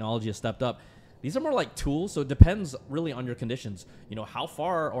LED technology has stepped up. These are more like tools, so it depends really on your conditions. How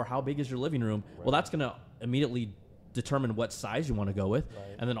far or how big is your living room? Well, that's going to immediately determine what size you want to go with,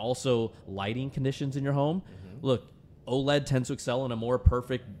 and then also lighting conditions in your home. Look, OLED tends to excel in a more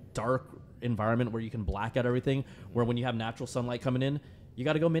perfect dark environment where you can black out everything, where when you have natural sunlight coming in, you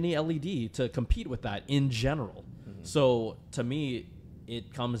got to go mini LED to compete with that in general. So to me,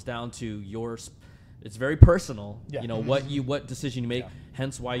 it comes down to it's very personal. Yeah. You know what decision you make.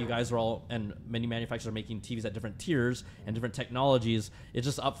 Hence why you guys are all, and many manufacturers are making TVs at different tiers and different technologies. It's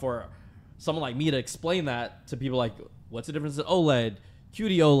just up for someone like me to explain that to people. Like, what's the difference in OLED,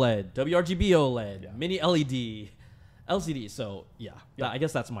 QD OLED, WRGB OLED, mini LED, LCD. So I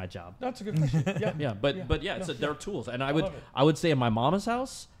guess that's my job. That's a good question. Yeah, But they're tools, and I would say in my mama's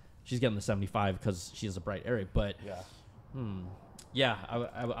house, she's getting the 75 because she has a bright area. But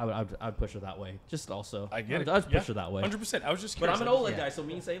I would push her that way. Just also, I get it. I'd push her that way. 100%. I was just But curious. I'm an OLED guy, so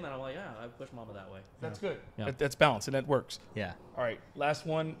me saying that, I'm like, I'd push mama that way. That's good. Yeah. That's balanced, and that works. Yeah. All right, last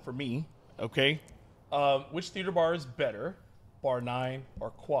one for me. Okay, which theater bar is better, bar 9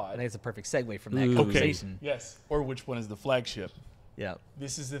 or quad? I think it's a perfect segue from that Ooh. conversation. Yes, or which one is the flagship? Yeah.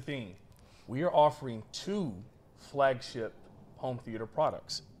 This is the thing. We are offering 2 flagship home theater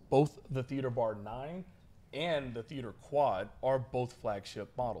products. Both the Theater Bar 9 and the Theater Quad are both flagship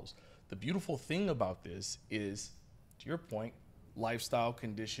models. The beautiful thing about this is, to your point, lifestyle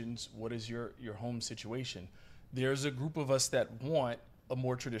conditions, what is your home situation? There's a group of us that want a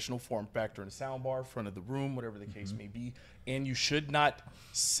more traditional form factor in a sound bar, front of the room, whatever the case may be, and you should not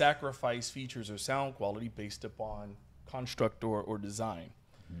sacrifice features or sound quality based upon construct or design.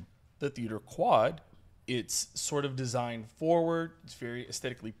 The Theater Quad, it's sort of designed forward. It's very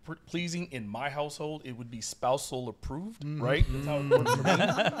aesthetically pleasing. In my household, it would be spousal approved, right? That's how it works for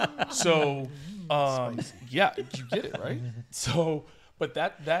me. So, yeah, you get it, right? So, but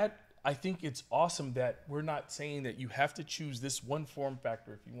that I think it's awesome that we're not saying that you have to choose this one form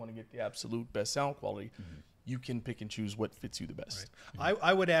factor if you want to get the absolute best sound quality. You can pick and choose what fits you the best. Right.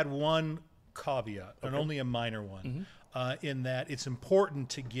 I would add one caveat, and only a minor one, in that it's important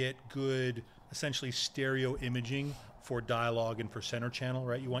to get good, essentially stereo imaging for dialogue and for center channel,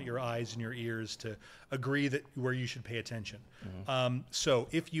 right? You want your eyes and your ears to agree that where you should pay attention. So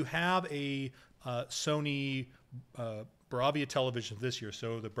if you have a Sony BRAVIA television this year,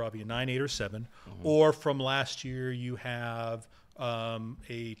 so the BRAVIA 9, 8, or 7, or from last year you have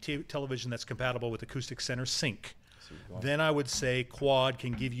a television that's compatible with acoustic center sync, then I would say Quad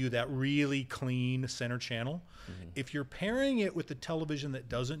can give you that really clean center channel. If you're pairing it with the television that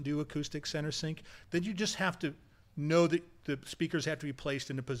doesn't do acoustic center sync, then you just have to know that the speakers have to be placed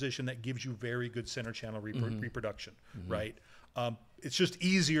in a position that gives you very good center channel reproduction, right? It's just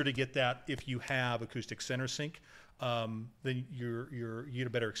easier to get that if you have acoustic center sync. Then you get a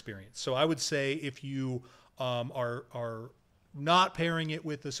better experience. So I would say if you are not pairing it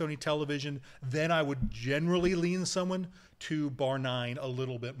with the Sony television, then I would generally lean someone to bar 9 a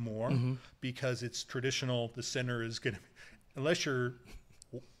little bit more because it's traditional. The center is going to, unless you're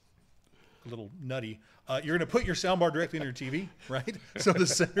a little nutty, you're going to put your soundbar directly in your TV, right? So the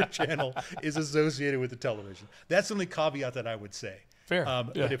center channel is associated with the television. That's the only caveat that I would say. Fair.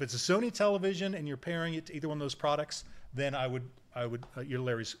 But if it's a Sony television and you're pairing it to either one of those products, then I would your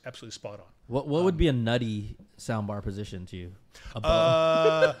Larry's absolutely spot on. What would be a nutty soundbar position to you?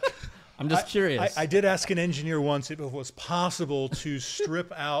 I'm just curious. I did ask an engineer once if it was possible to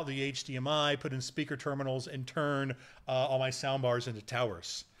strip out the HDMI, put in speaker terminals, and turn all my soundbars into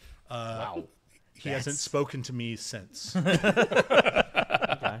towers. Wow. He hasn't spoken to me since.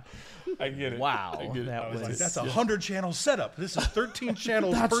 Okay. I get it. Wow. I get it. That I was- Like, that's a 100-channel setup. This is 13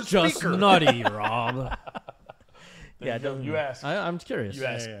 channels per That's just speaker. nutty, Rob. Yeah, it doesn't- You asked. I'm curious. You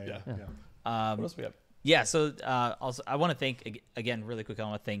asked. Yeah. What else we have? Yeah, so also I want to thank, again, really quick, I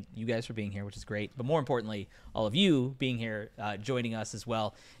want to thank you guys for being here, which is great. But more importantly, all of you being here, joining us as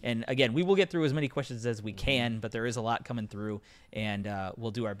well. And again, we will get through as many questions as we can, but there is a lot coming through, and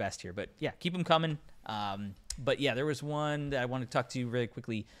we'll do our best here. But yeah, keep them coming. But yeah, there was one that I want to talk to you really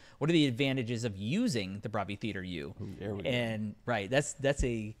quickly. What are the advantages of using the BRAVIA Theater U? There we go. And right, that's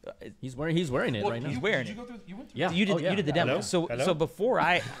a He's wearing it right now. he's wearing Did it. you go through? You went through? Yeah. You did, Oh, yeah. you did the demo. Hello? So so before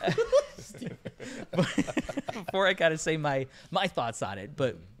I before I kind of say my thoughts on it,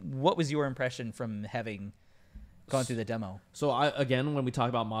 but what was your impression from having gone through the demo? So again, when we talk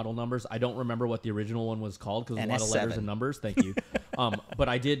about model numbers, I don't remember what the original one was called because a lot of letters NS7. and numbers. Thank you. But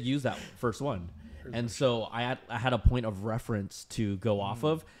I did use that first one, and so I had a point of reference to go off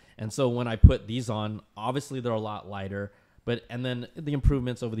of. And so when I put these on, obviously they're a lot lighter. And then the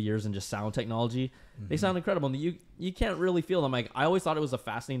improvements over the years in just sound technology, they sound incredible. And you can't really feel them. Like I always thought it was a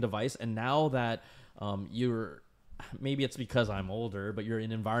fascinating device, and now that maybe it's because I'm older, but you're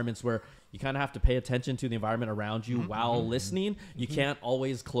in environments where you kind of have to pay attention to the environment around you while listening. You can't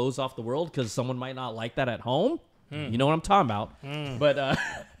always close off the world because someone might not like that at home. You know what I'm talking about. But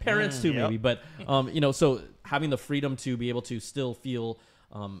parents too, maybe. But so having the freedom to be able to still feel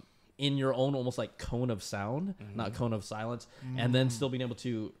in your own almost like cone of sound, not cone of silence, and then still being able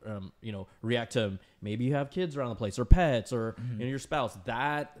to, react to maybe you have kids around the place or pets or your spouse.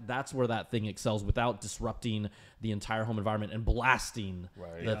 That's where that thing excels without disrupting the entire home environment and blasting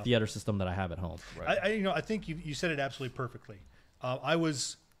the theater system that I have at home. Right. I think you said it absolutely perfectly.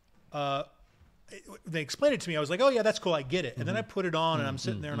 They explained it to me. I was like, "Oh yeah, that's cool. I get it." And then I put it on, and I'm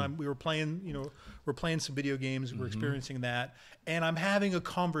sitting there, and we were playing. We're playing some video games. We're experiencing that, and I'm having a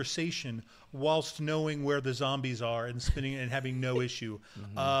conversation whilst knowing where the zombies are and spinning and having no issue.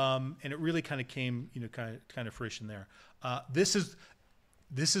 And it really kind of came, kind of fruition there. This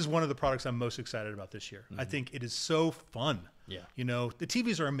is one of the products I'm most excited about this year. I think it is so fun. Yeah. The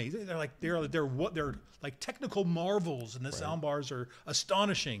TVs are amazing. They're like technical marvels, and the sound bars are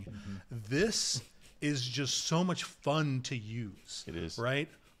astonishing. This is just so much fun to use. It is. Right?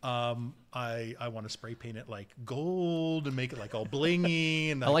 I want to spray paint it like gold and make it like all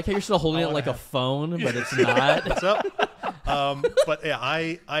blingy. And I like how you're still holding it like a phone, but it's not. What's up? But yeah,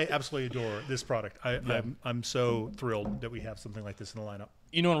 I absolutely adore this product. I'm so thrilled that we have something like this in the lineup.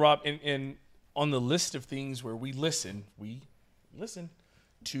 And Rob, and on the list of things where we listen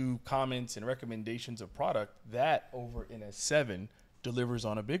to comments and recommendations of product, that over NS7 delivers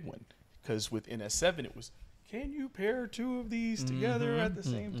on a big one. Because with NS7, it was, can you pair two of these together at the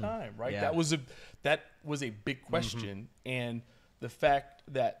same time, right? Yeah. That was a big question, and the fact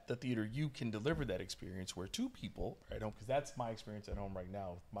that the Theater U can deliver that experience where two people at home, because that's my experience at home right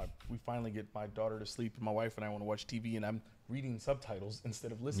now. We finally get my daughter to sleep, and my wife and I want to watch TV, and I'm reading subtitles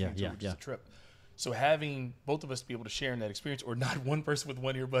instead of listening to it, which is a trip. So having both of us be able to share in that experience, or not one person with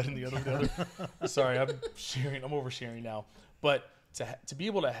one earbud and the other with the other. Sorry, I'm oversharing now. But to be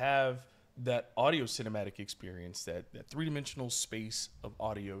able to have that audio cinematic experience, that three-dimensional space of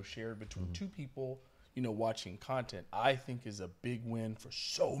audio shared between two people, watching content, I think is a big win for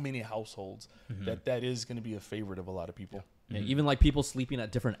so many households that is going to be a favorite of a lot of people. Yeah, even like people sleeping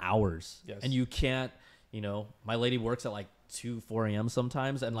at different hours. Yes. And you can't, my lady works at like 4 a.m.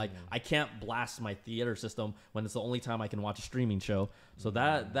 sometimes, and like I can't blast my theater system when it's the only time I can watch a streaming show. So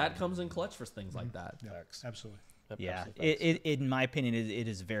that comes in clutch for things like that. Yeah, absolutely. Yeah, in my opinion, it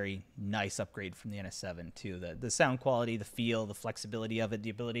is a very nice upgrade from the NS7 too. The sound quality, the feel, the flexibility of it, the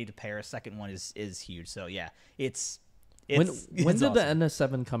ability to pair a second one is huge. So yeah, it's when it's did awesome. the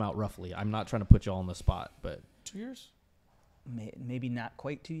NS7 come out roughly? I'm not trying to put you all on the spot, but 2 years? Maybe not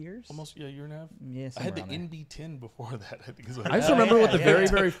quite 2 years. Almost a year and a half. Yeah, I had the somewhere around NB10 before that. I think is what I just remember with the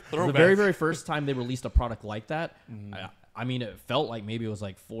very Throwback. first time they released a product like that. I mean, it felt like maybe it was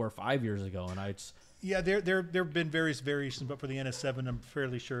like 4 or 5 years ago, and Yeah, there have been various variations, but for the NS7, I'm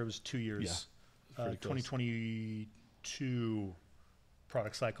fairly sure it was 2 years. Yeah, 2022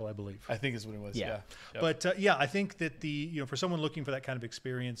 product cycle, I believe. I think is what it was. Yeah. Yep. But I think that for someone looking for that kind of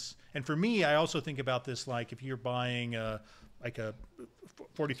experience, and for me, I also think about this like if you're buying like a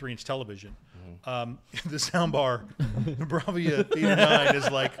 43-inch television, the soundbar, Bravia Theater 9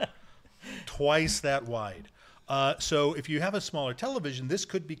 is like twice that wide. So if you have a smaller television, this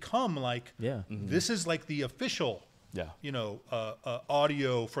could become like this is like the official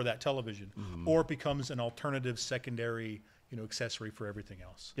audio for that television, or it becomes an alternative secondary accessory for everything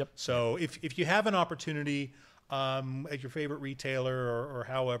else. Yep. So if you have an opportunity at your favorite retailer or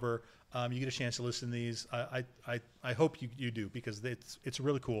however, you get a chance to listen to these, I hope you do, because it's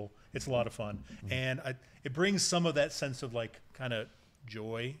really cool. It's a lot of fun, and it brings some of that sense of like kind of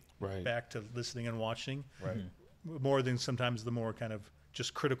joy back to listening and watching. Right. More than sometimes the more kind of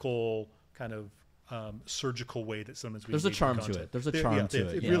just critical kind of surgical way that sometimes we there's a charm to it. There's a charm to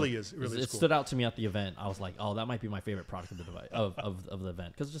it. It really is. It really is it cool. stood out to me at the event. I was like, oh, that might be my favorite product of the device of the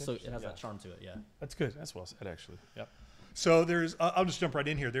event, because it has that charm to it. Yeah, that's good. That's well said, actually. Yep. So I'll just jump right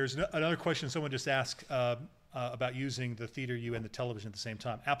in here. There's another question someone just asked about using the Theater U and the television at the same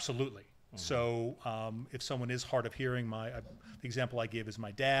time. Absolutely. So if someone is hard of hearing, the example I give is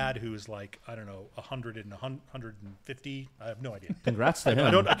my dad, who is like, I don't know, 100 and 150. I have no idea. Congrats to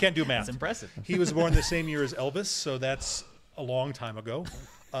him. I can't do math. That's impressive. He was born the same year as Elvis, so that's a long time ago.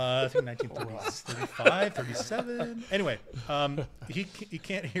 I think 1935, 37. Anyway, he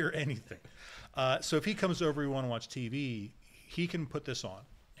can't hear anything. So if he comes over, we want to watch TV, he can put this on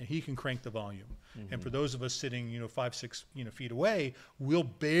and he can crank the volume. And for those of us sitting, 5-6 feet away, we'll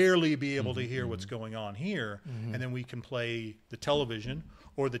barely be able to hear what's going on here. And then we can play the television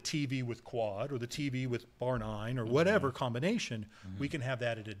or the TV with quad or the TV with bar 9 or whatever combination. We can have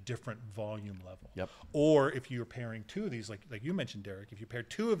that at a different volume level. Yep. Or if you're pairing two of these, like you mentioned, Derek, if you pair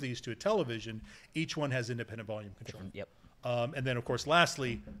two of these to a television, each one has independent volume control. Yep. And then, of course,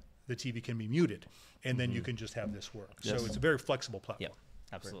 lastly, the TV can be muted, and then you can just have this work. Yes. So it's a very flexible platform. Yep.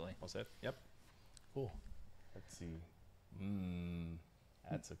 Absolutely. All set? Yep. Cool. Let's see.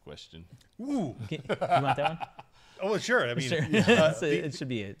 That's a question. Ooh. You want that one? Oh, sure. I mean, Sure. It should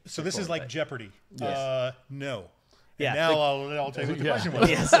be it. so this is like Jeopardy. Yes. No. Yeah, And now I'll tell you what the Yeah. question was.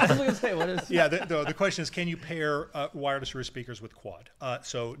 Yes. I was gonna say, what is? Yeah, the question is, can you pair wireless rear speakers with quad?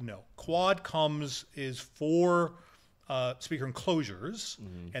 So no. Quad is 4 speaker enclosures,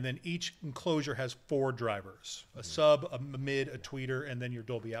 and then each enclosure has 4 drivers: a sub, a mid, a tweeter, and then your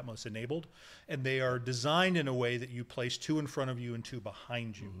Dolby Atmos enabled. And they are designed in a way that you place 2 in front of you and 2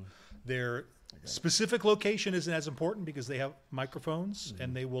 behind you. Their specific location isn't as important because they have microphones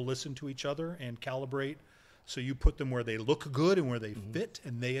and they will listen to each other and calibrate. So you put them where they look good and where they fit,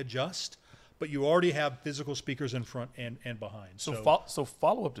 and they adjust. But you already have physical speakers in front and behind. So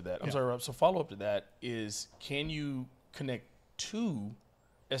follow up to that. I'm sorry, Rob. So follow up to that is, can you connect 2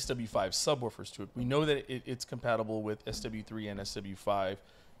 SW5 subwoofers to it? We know that it's compatible with SW3 and SW5.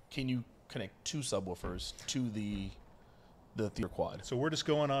 Can you connect 2 subwoofers to the theater quad? So we're just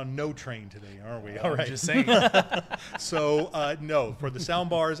going on no train today, aren't we? All I'm right. just saying. So no, for the sound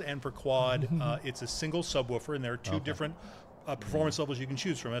bars and for quad, it's a single subwoofer, and there are 2 different performance levels you can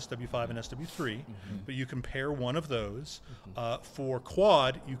choose from, SW5 and SW3. But you can pair one of those. For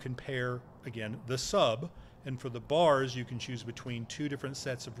quad, you can pair, again, the sub. And for the bars, you can choose between 2 different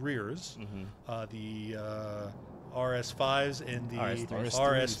sets of rears, the RS5s and the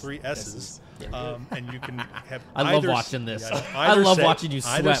RS3Ss. And you can have I love watching this. yeah, I either love set- watching you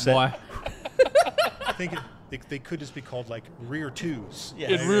either sweat, set. boy. I think they could just be called like rear 2s.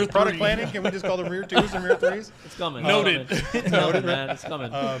 Yeah. In rear Product 3. planning, can we just call them rear 2s and rear 3s? It's coming. Noted. It's coming, man. It's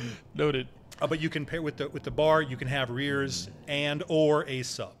coming. Noted. But you can pair with the bar, you can have rears and or a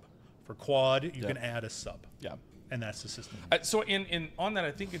sub. For quad, you can add a sub. Yeah. And that's the system. So in on that,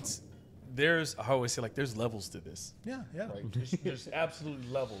 I think there's, I always say, like, there's levels to this. Yeah. Right? There's absolutely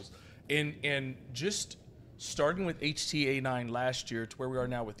levels. And just starting with HTA9 last year to where we are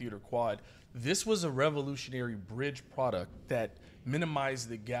now with Theater Quad, this was a revolutionary bridge product that minimized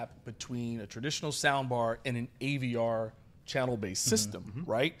the gap between a traditional soundbar and an AVR channel-based system,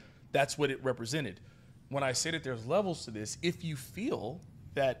 right? That's what it represented. When I say that there's levels to this, if you feel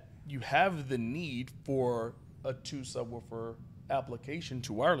that you have the need for a 2 subwoofer application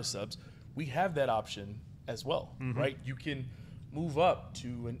to wireless subs, we have that option as well, right? You can move up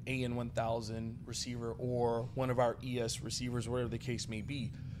to an AN1000 receiver or one of our ES receivers, whatever the case may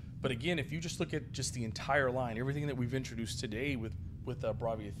be. But again, if you just look at just the entire line, everything that we've introduced today with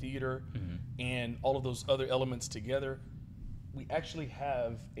BRAVIA Theater and all of those other elements together, we actually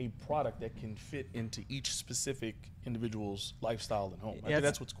have a product that can fit into each specific individual's lifestyle and home. I think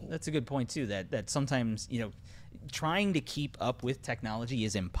that's what's cool. That's a good point too. That sometimes, trying to keep up with technology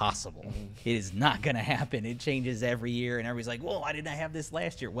is impossible. It is not going to happen. It changes every year, and everybody's like, "Well, why didn't I have this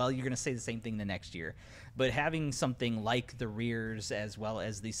last year?" Well, you're going to say the same thing the next year. But having something like the rears as well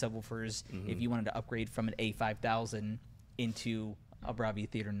as the subwoofers, if you wanted to upgrade from an A5000 into a BRAVIA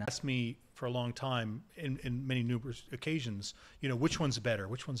Theater 9. Asked me for a long time in many numerous occasions, which one's better?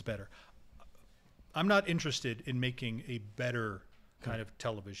 Which one's better? I'm not interested in making a better kind of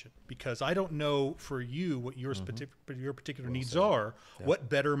television because I don't know for you what your particular needs are, what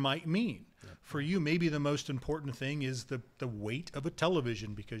better might mean. For you, maybe the most important thing is the weight of a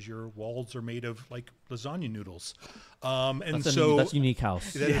television because your walls are made of like lasagna noodles. And that's unique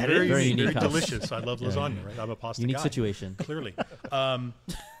house. That's very unique, delicious. I love lasagna, right? I'm a pasta Unique guy. situation. Clearly.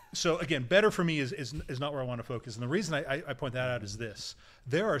 So again, better for me is not where I want to focus. And the reason I point that out is this.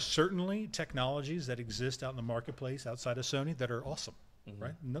 There are certainly technologies that exist out in the marketplace outside of Sony that are awesome,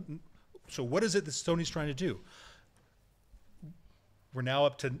 right? So what is it that Sony's trying to do? We're now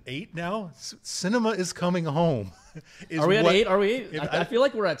up to 8 now. Cinema is coming home. Are we at 8? Are we 8? I feel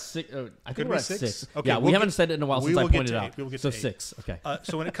like we're at 6. I think we're at 6. Okay, yeah, we haven't said it in a while since I pointed it out. We'll get so to 8. 6. Okay.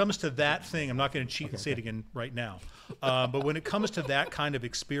 So when it comes to that thing, I'm not going to cheat and say it again right now. But when it comes to that kind of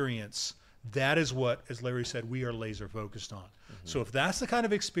experience, that is what, as Larry said, we are laser focused on. So if that's the kind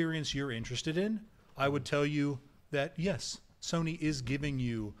of experience you're interested in, I would tell you that, yes, Sony is giving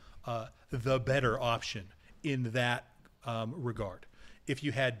you the better option in that regard. If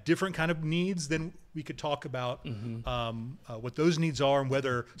you had different kind of needs, then we could talk about what those needs are and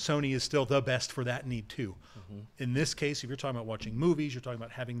whether Sony is still the best for that need too. In this case, if you're talking about watching movies, you're talking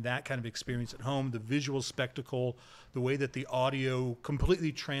about having that kind of experience at home, the visual spectacle, the way that the audio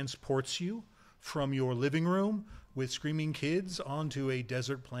completely transports you from your living room with screaming kids onto a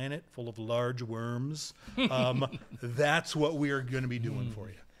desert planet full of large worms. That's what we are going to be doing for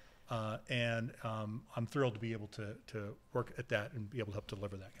you. and I'm thrilled to be able to work at that and be able to help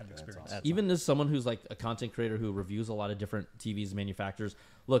deliver that kind of experience. Awesome. Even as someone who's like a content creator who reviews a lot of different TVs manufacturers,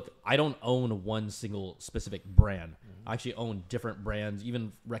 look, I don't own one single specific brand. I actually own different brands.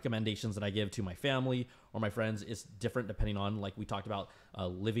 Even recommendations that I give to my family or my friends is different depending on, like we talked about,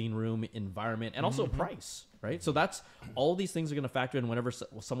 living room environment and also price, right? So that's all these things are going to factor in whenever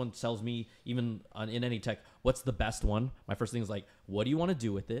someone sells me, even in any tech, what's the best one? My first thing is like, what do you want to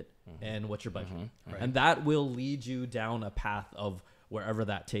do with it, and what's your budget? And that will lead you down a path of wherever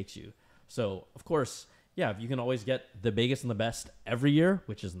that takes you. So of course, yeah, if you can always get the biggest and the best every year,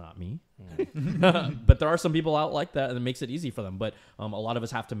 which is not me, but there are some people out like that, and it makes it easy for them. But a lot of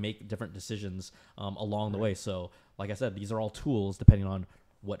us have to make different decisions along the way. So, like I said, these are all tools depending on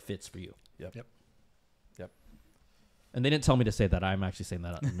what fits for you. Yep. And they didn't tell me to say that. I'm actually saying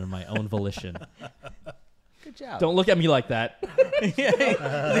that under my own volition. Good job. Don't look at me like that.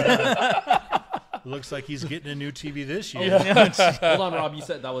 Looks like he's getting a new TV this year. Yeah. Hold on, Rob. You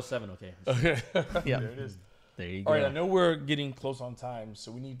said that was 7. Okay. Yeah. There it is. There you All go. right, I know we're getting close on time,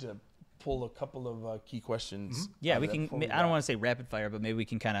 so we need to pull a couple of key questions. Yeah, we can. I don't want to say rapid fire, but maybe we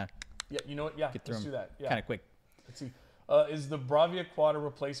can kind of Yeah, you know what? Yeah, get through let's them do that. Yeah. kind of quick. Let's see. Is the Bravia Quad a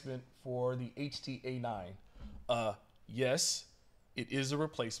replacement for the HTA9? Yes, it is a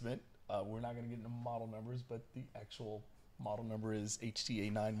replacement. We're not going to get into model numbers, but the actual model number is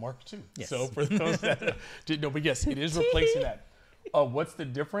HTA9 Mark II. Yes. So for those that didn't know, but yes, it is replacing that. What's the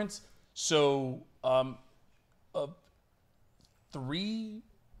difference? So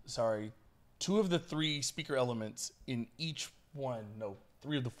two of the three speaker elements in each one, no,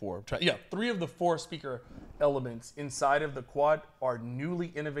 3 of the 4. 3 of the 4 speaker elements inside of the quad are newly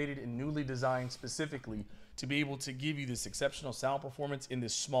innovated and newly designed specifically to be able to give you this exceptional sound performance in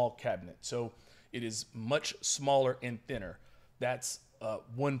this small cabinet. So it is much smaller and thinner. That's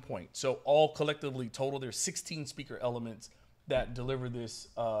 1 point. So all collectively total, there's 16 speaker elements that deliver this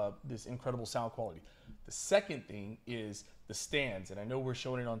this incredible sound quality. The second thing is the stands, and I know we're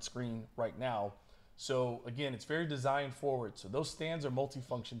showing it on screen right now. So again, it's very design forward. So those stands are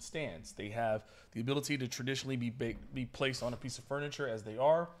multifunction stands. They have the ability to traditionally be placed on a piece of furniture as they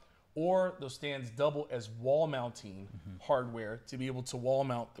are, or those stands double as wall mounting hardware to be able to wall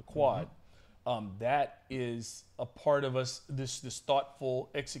mount the quad. That is a part of us, this thoughtful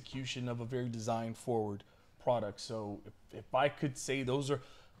execution of a very design forward product. So if I could say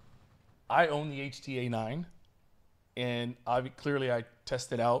I own the HTA9, and clearly I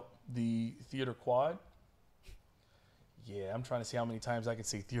tested out the Theater Quad. Yeah, I'm trying to see how many times I can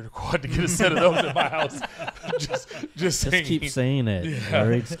say Theater Quad to get a set of those in my house. just keep saying it. Yeah. All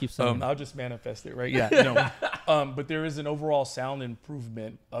right, just keep saying it. I'll just manifest it, right? Yeah, no. But there is an overall sound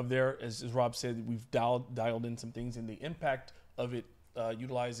improvement of there. As Rob said, we've dialed in some things, and the impact of it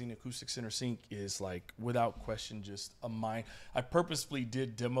utilizing acoustic center sync is like, without question, just a mind. I purposefully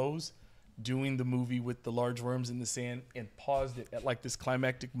did demos doing the movie with the large worms in the sand and paused it at like this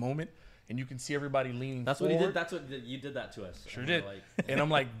climactic moment, and you can see everybody leaning That's forward. what he did. That's what you did that to us. Sure And did. we're like, And I'm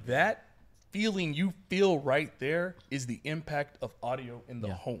like, that feeling you feel right there is the impact of audio in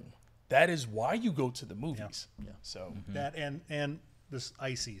the home. That is why you go to the movies. Yeah. So That and this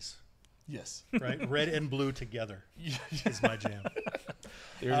ices, yes, right? Red and blue together is my jam.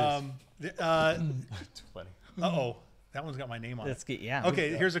 there it is. Too funny. Uh-oh. That one's got my name on Let's it. get Okay,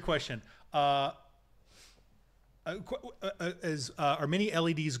 here's a question. Are mini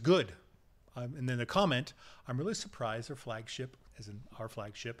LEDs good? And then the comment, I'm really surprised our flagship, as in our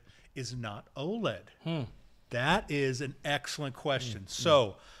flagship, is not OLED. That is an excellent question.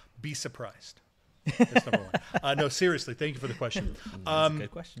 So be surprised. That's number one. No, seriously, thank you for the question. That's a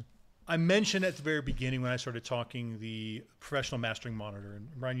good question. I mentioned at the very beginning when I started talking the professional mastering monitor, and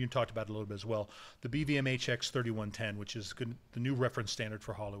Brian, you talked about it a little bit as well, the BVM HX3110, which is the new reference standard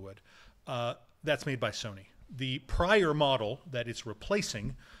for Hollywood. That's made by Sony. The prior model that it's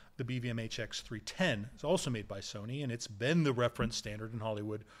replacing, the BVM HX310, is also made by Sony, and it's been the reference standard in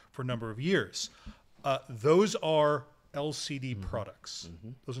Hollywood for a number of years. Those are LCD products.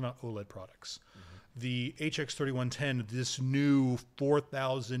 Those are not OLED products. The HX3110, this new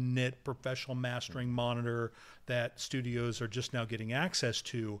 4,000 nit professional mastering monitor that studios are just now getting access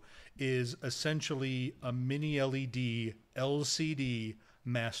to, is essentially a mini LED LCD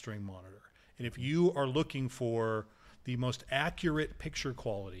mastering monitor. And if you are looking for the most accurate picture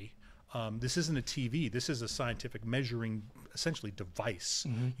quality, this isn't a TV. This is a scientific measuring, essentially, device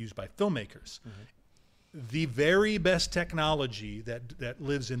used by filmmakers. The very best technology that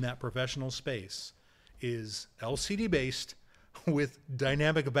lives in that professional space is LCD based with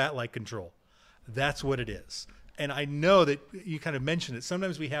dynamic backlight control. That's what it is. And I know that you kind of mentioned it.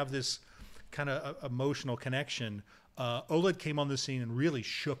 Sometimes we have this kind of emotional connection. OLED came on the scene and really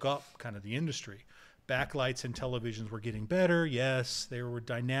shook up kind of the industry. Backlights and televisions were getting better. Yes, they were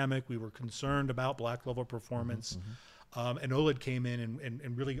dynamic. We were concerned about black level performance. And OLED came in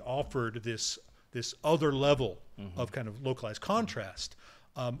and really offered this other level of kind of localized contrast.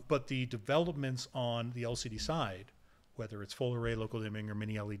 But the developments on the LCD side, whether it's full array, local dimming, or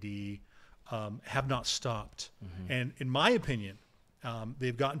mini LED, have not stopped. And in my opinion,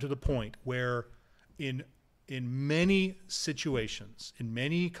 they've gotten to the point where in many situations, in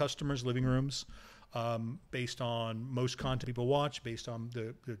many customers' living rooms, based on most content people watch, based on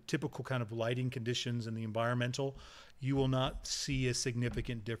the typical kind of lighting conditions and the environmental, you will not see a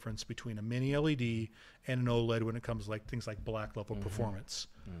significant difference between a mini LED and an OLED when it comes like things like black level performance.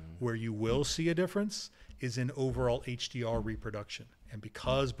 Where you will see a difference is in overall HDR reproduction. And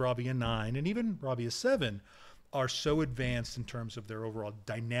because BRAVIA 9 and even BRAVIA 7 are so advanced in terms of their overall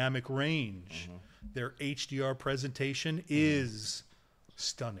dynamic range, their HDR presentation is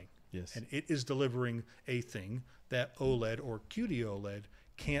stunning. Yes. And it is delivering a thing that OLED or QD-OLED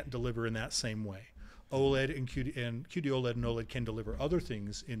can't deliver in that same way. OLED and QD-OLED and OLED can deliver other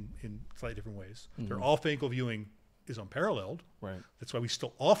things in slightly different ways. Their off-angle viewing is unparalleled. Right. That's why we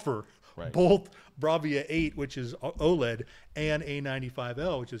still offer both BRAVIA 8, which is OLED, and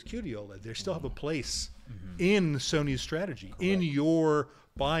A95L, which is QD-OLED. They still have a place in Sony's strategy, in your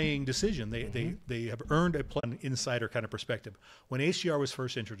buying decision. They have earned an insider kind of perspective. When HDR was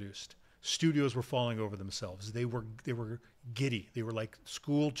first introduced, studios were falling over themselves. They were giddy. They were like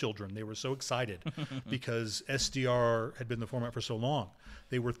school children. They were so excited because SDR had been the format for so long.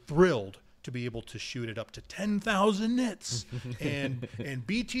 They were thrilled to be able to shoot it up to 10,000 nits and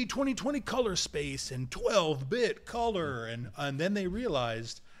BT 2020 color space and 12-bit color. And then they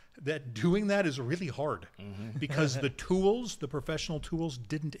realized that doing that is really hard because the tools, the professional tools,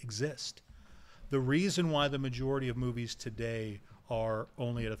 didn't exist. The reason why the majority of movies today are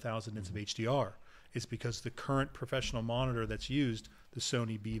only at 1,000 nits of HDR is because the current professional monitor that's used, the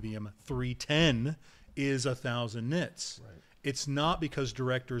Sony BVM 310, is 1,000 nits. Right. It's not because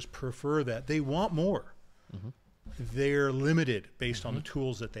directors prefer that. They want more. They're limited based on the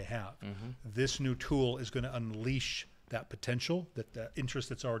tools that they have. This new tool is going to unleash that potential, that interest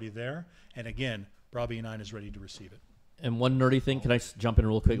that's already there. And again, BRAVIA 9 is ready to receive it. And one nerdy thing, can I jump in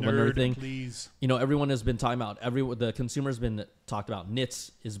real quick? One nerdy thing, please. You know, everyone has been talking about, the consumer's been talked about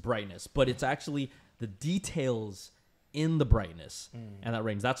nits is brightness, but it's actually the details in the brightness and that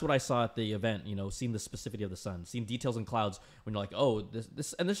range. That's what I saw at the event, you know, seeing the specificity of the sun, seeing details in clouds when you're like, oh,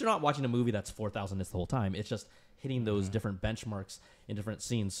 this, and you're not watching a movie that's 4,000 nits the whole time. It's just hitting those different benchmarks in different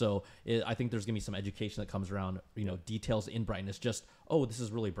scenes. So I think there's going to be some education that comes around, you know, details in brightness. Just, oh, this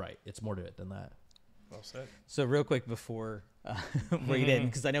is really bright. It's more to it than that. Well said. So real quick before we did,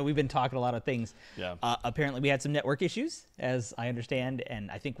 because I know we've been talking a lot of things. Yeah. Apparently we had some network issues, as I understand,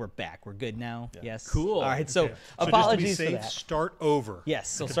 and I think we're back. We're good now. Yeah. Yes. Cool. All right. So So apologies just to be for safe, that. start over. Yes.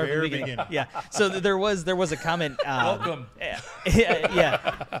 So at the start from the very beginning. Yeah. So there was a comment. Welcome. Tripped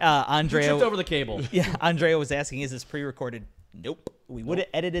Andrea. over the cable. Yeah. Andrea was asking, "Is this pre-recorded?" Nope. We would have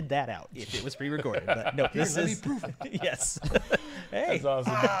edited that out if it was pre-recorded. But no, this let me is prove it. yes. Hey. That's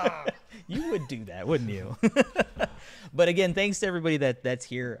awesome. You would do that, wouldn't you? But again, thanks to everybody that's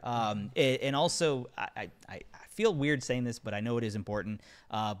here. And also, I feel weird saying this, but I know it is important.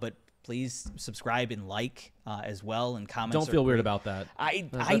 But please subscribe and like as well, and comments. Don't feel weird about that. I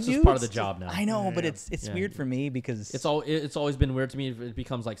That's do. just part of the job now. I know, but it's Yeah. weird for me because It's always been weird to me. It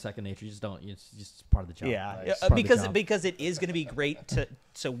becomes like second nature. You just don't. It's just part of the job. yeah, It's part of the job. because it is going to be great to.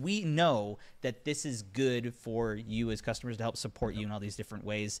 So we know that this is good for you as customers to help support you in all these different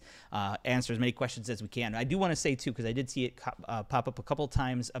ways. Answer as many questions as we can. I do want to say too, because I did see it pop up a couple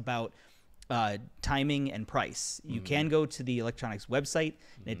times about timing and price. You can go to the electronics website,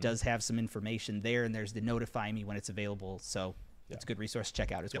 and it does have some information there, and there's the notify me when it's available. So it's a good resource to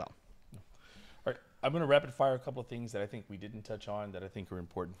check out as well. All right, I'm going to rapid fire a couple of things that I think we didn't touch on that I think are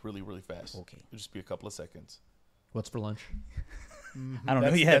important really, really fast. Okay. It'll just be a couple of seconds. What's for lunch? I don't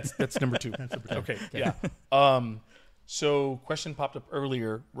know yet. That's number two. Okay, yeah. So question popped up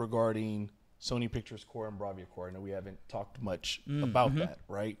earlier regarding Sony Pictures Core and BRAVIA Core. I know we haven't talked much about that,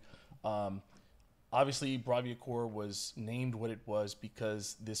 right? Obviously, BRAVIA Core was named what it was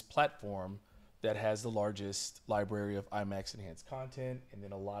because this platform that has the largest library of IMAX enhanced content and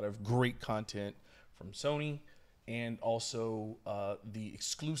then a lot of great content from Sony and also the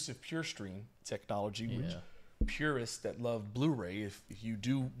exclusive Pure Stream technology, which purists that love Blu-ray, if you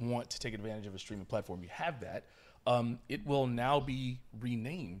do want to take advantage of a streaming platform, you have that. It will now be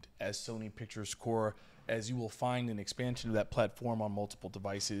renamed as Sony Pictures Core as you will find an expansion of that platform on multiple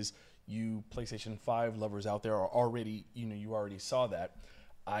devices. You PlayStation 5 lovers out there are already, you already saw that.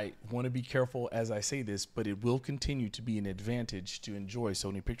 I want to be careful as I say this, but it will continue to be an advantage to enjoy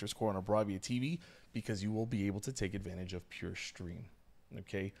Sony Pictures Core on a Bravia TV, because you will be able to take advantage of Pure Stream,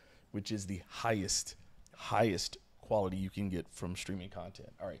 okay, which is the highest quality you can get from streaming content.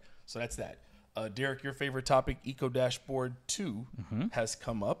 All right, so that's that. Derek, your favorite topic, Eco Dashboard 2, has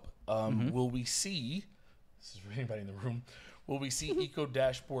come up. Will we see, this is for anybody in the room, will we see Eco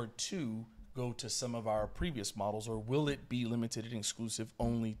Dashboard 2 go to some of our previous models, or will it be limited and exclusive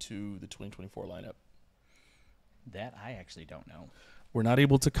only to the 2024 lineup? That I actually don't know. We're not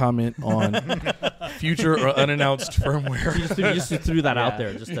able to comment on future or unannounced firmware. You just threw that out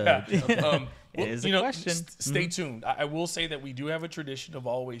there. Just to, It is a question. Stay tuned. I will say that we do have a tradition of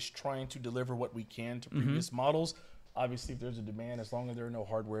always trying to deliver what we can to previous models. Obviously, if there's a demand, as long as there are no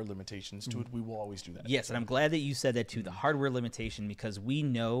hardware limitations to it, we will always do that. Yes, and I'm glad that you said that too, the hardware limitation, because we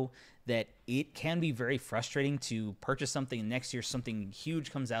know that it can be very frustrating to purchase something and next year something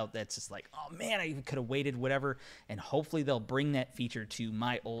huge comes out that's just like, oh man, I even could have waited, whatever, and hopefully they'll bring that feature to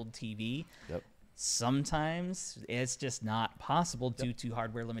my old TV. Yep. Sometimes it's just not possible due to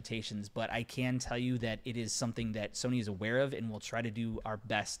hardware limitations, but I can tell you that it is something that Sony is aware of, and we'll try to do our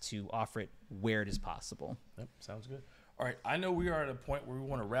best to offer it where it is possible. Yep, sounds good. All right, I know we are at a point where we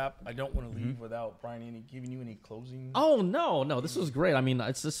want to wrap. I don't want to leave without Brian giving you any closing. Oh no, this was great. I mean,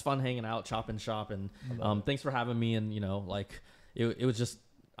 it's just fun hanging out, chopping shop, and thanks for having me. And it was just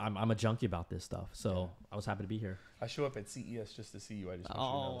I'm a junkie about this stuff, so I was happy to be here. I show up at CES just to see you. I just my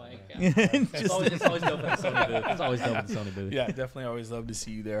God. It's always dope in the Sony booth. It's always dope in the Sony booth. Yeah, definitely always love to see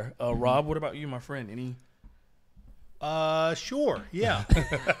you there. Rob, what about you, my friend? Any? Sure, yeah.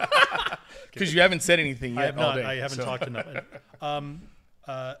 Because you haven't said anything yet. I have not. All day, I haven't talked enough.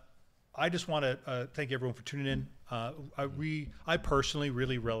 I just want to thank everyone for tuning in. I personally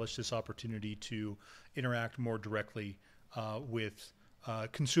really relish this opportunity to interact more directly with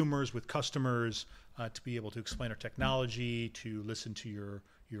consumers, with customers, to be able to explain our technology, to listen to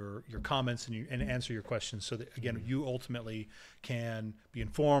your comments and answer your questions, so that again you ultimately can be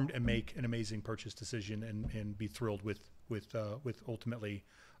informed and make an amazing purchase decision and be thrilled with ultimately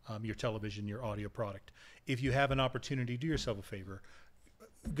your television, your audio product. If you have an opportunity, do yourself a favor.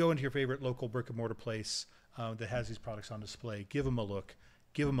 Go into your favorite local brick and mortar place that has these products on display. Give them a look.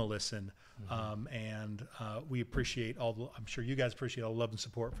 Give them a listen. And we appreciate I'm sure you guys appreciate all the love and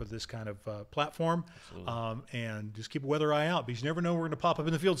support for this kind of platform. And just keep a weather eye out, because you never know we're going to pop up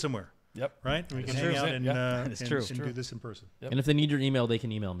in the field somewhere. Yep. Right? And we can hang out and do this in person. Yep. And if they need your email, they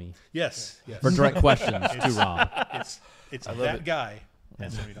can email me. Yes. For direct questions to Rob. It's that guy.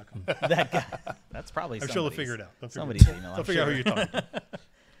 That guy. That's probably I'm sure they'll figure it out. Somebody's email. They'll figure out who you're talking to.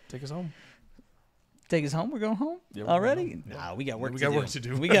 Take us home. Take us home. We're going home already. Nah, we got work. We got work to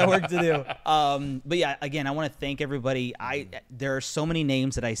do. We got work to do. But yeah, again, I want to thank everybody. There are so many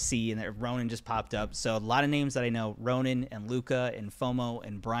names that I see, and Ronan just popped up. So a lot of names that I know: Ronan and Luca and FOMO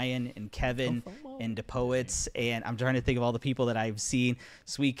and Brian and Kevin and DePoets. And I'm trying to think of all the people that I've seen.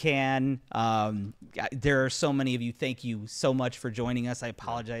 Sweet Can. There are so many of you. Thank you so much for joining us. I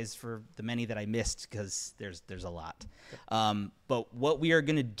apologize for the many that I missed, because there's a lot. But what we are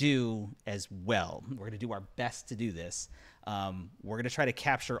going to do as well, we're going to do our best to do this. We're going to try to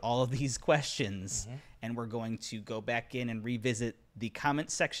capture all of these questions, and we're going to go back in and revisit the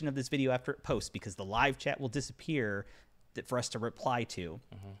comment section of this video after it posts, because the live chat will disappear for us to reply to.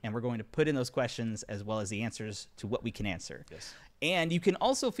 And we're going to put in those questions as well as the answers to what we can answer. Yes. And you can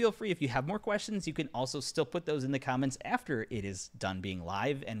also feel free, if you have more questions, you can also still put those in the comments after it is done being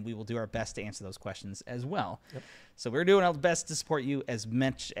live, and we will do our best to answer those questions as well. Yep. So we're doing our best to support you as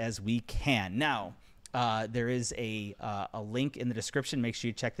much as we can. Now, there is a link in the description. Make sure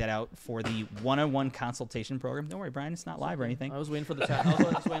you check that out for the one-on-one consultation program. Don't worry, Brian, it's not live or anything. I was waiting for the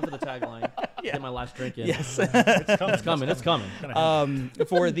tagline. Get my last drink in. Yes. It's coming.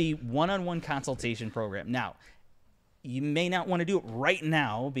 For the one-on-one consultation program. Now, you may not want to do it right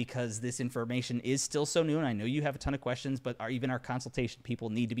now, because this information is still so new, and I know you have a ton of questions, but even our consultation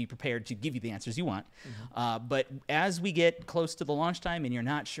people need to be prepared to give you the answers you want. But as we get close to the launch time and you're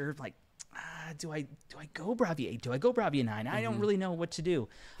not sure, like, do I go Bravia 8? Do I go Bravia 9? I don't really know what to do.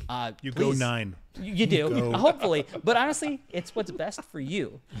 You please, go 9. You do, hopefully. But honestly, it's what's best for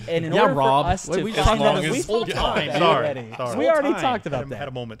you. And in yeah, order Rob. for us to We find talked out, we full time. Sorry. We already talked about that. Had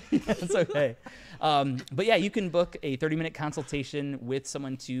a moment. That's okay. But yeah, you can book a 30-minute consultation with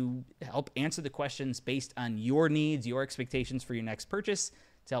someone to help answer the questions based on your needs, your expectations for your next purchase,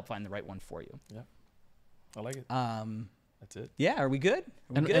 to help find the right one for you. Yeah, I like it. That's it. Yeah, are we good?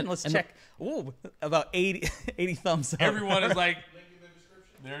 Are we good? Let's check. Ooh, about 80 thumbs up. Everyone is like,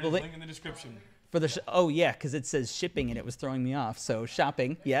 there it is, Well, link in the description. For the oh yeah, because it says shipping and it was throwing me off. So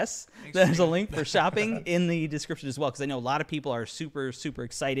shopping, yes, there's a link for shopping in the description as well. Because I know a lot of people are super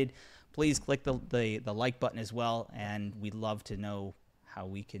excited. Please click the like button as well, and we'd love to know how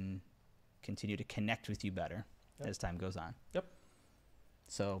we can continue to connect with you better as time goes on. Yep.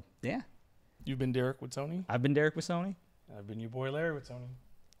 So yeah, You've been Derek with Sony. I've been Derek with Sony. I've been your boy Larry with Sony.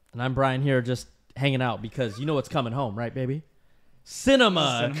 And I'm Brian here, just hanging out because you know what's coming home, right, baby?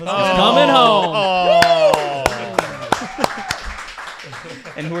 Cinema is coming home.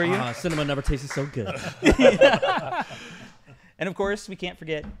 And who are you? Cinema never tasted so good. And of course, we can't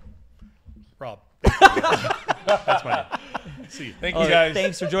forget Rob. That's funny. See you. Thank you guys.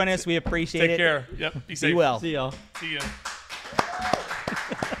 Thanks for joining us. We appreciate it. Take care. Yep. Be safe. Be well. See y'all. See ya.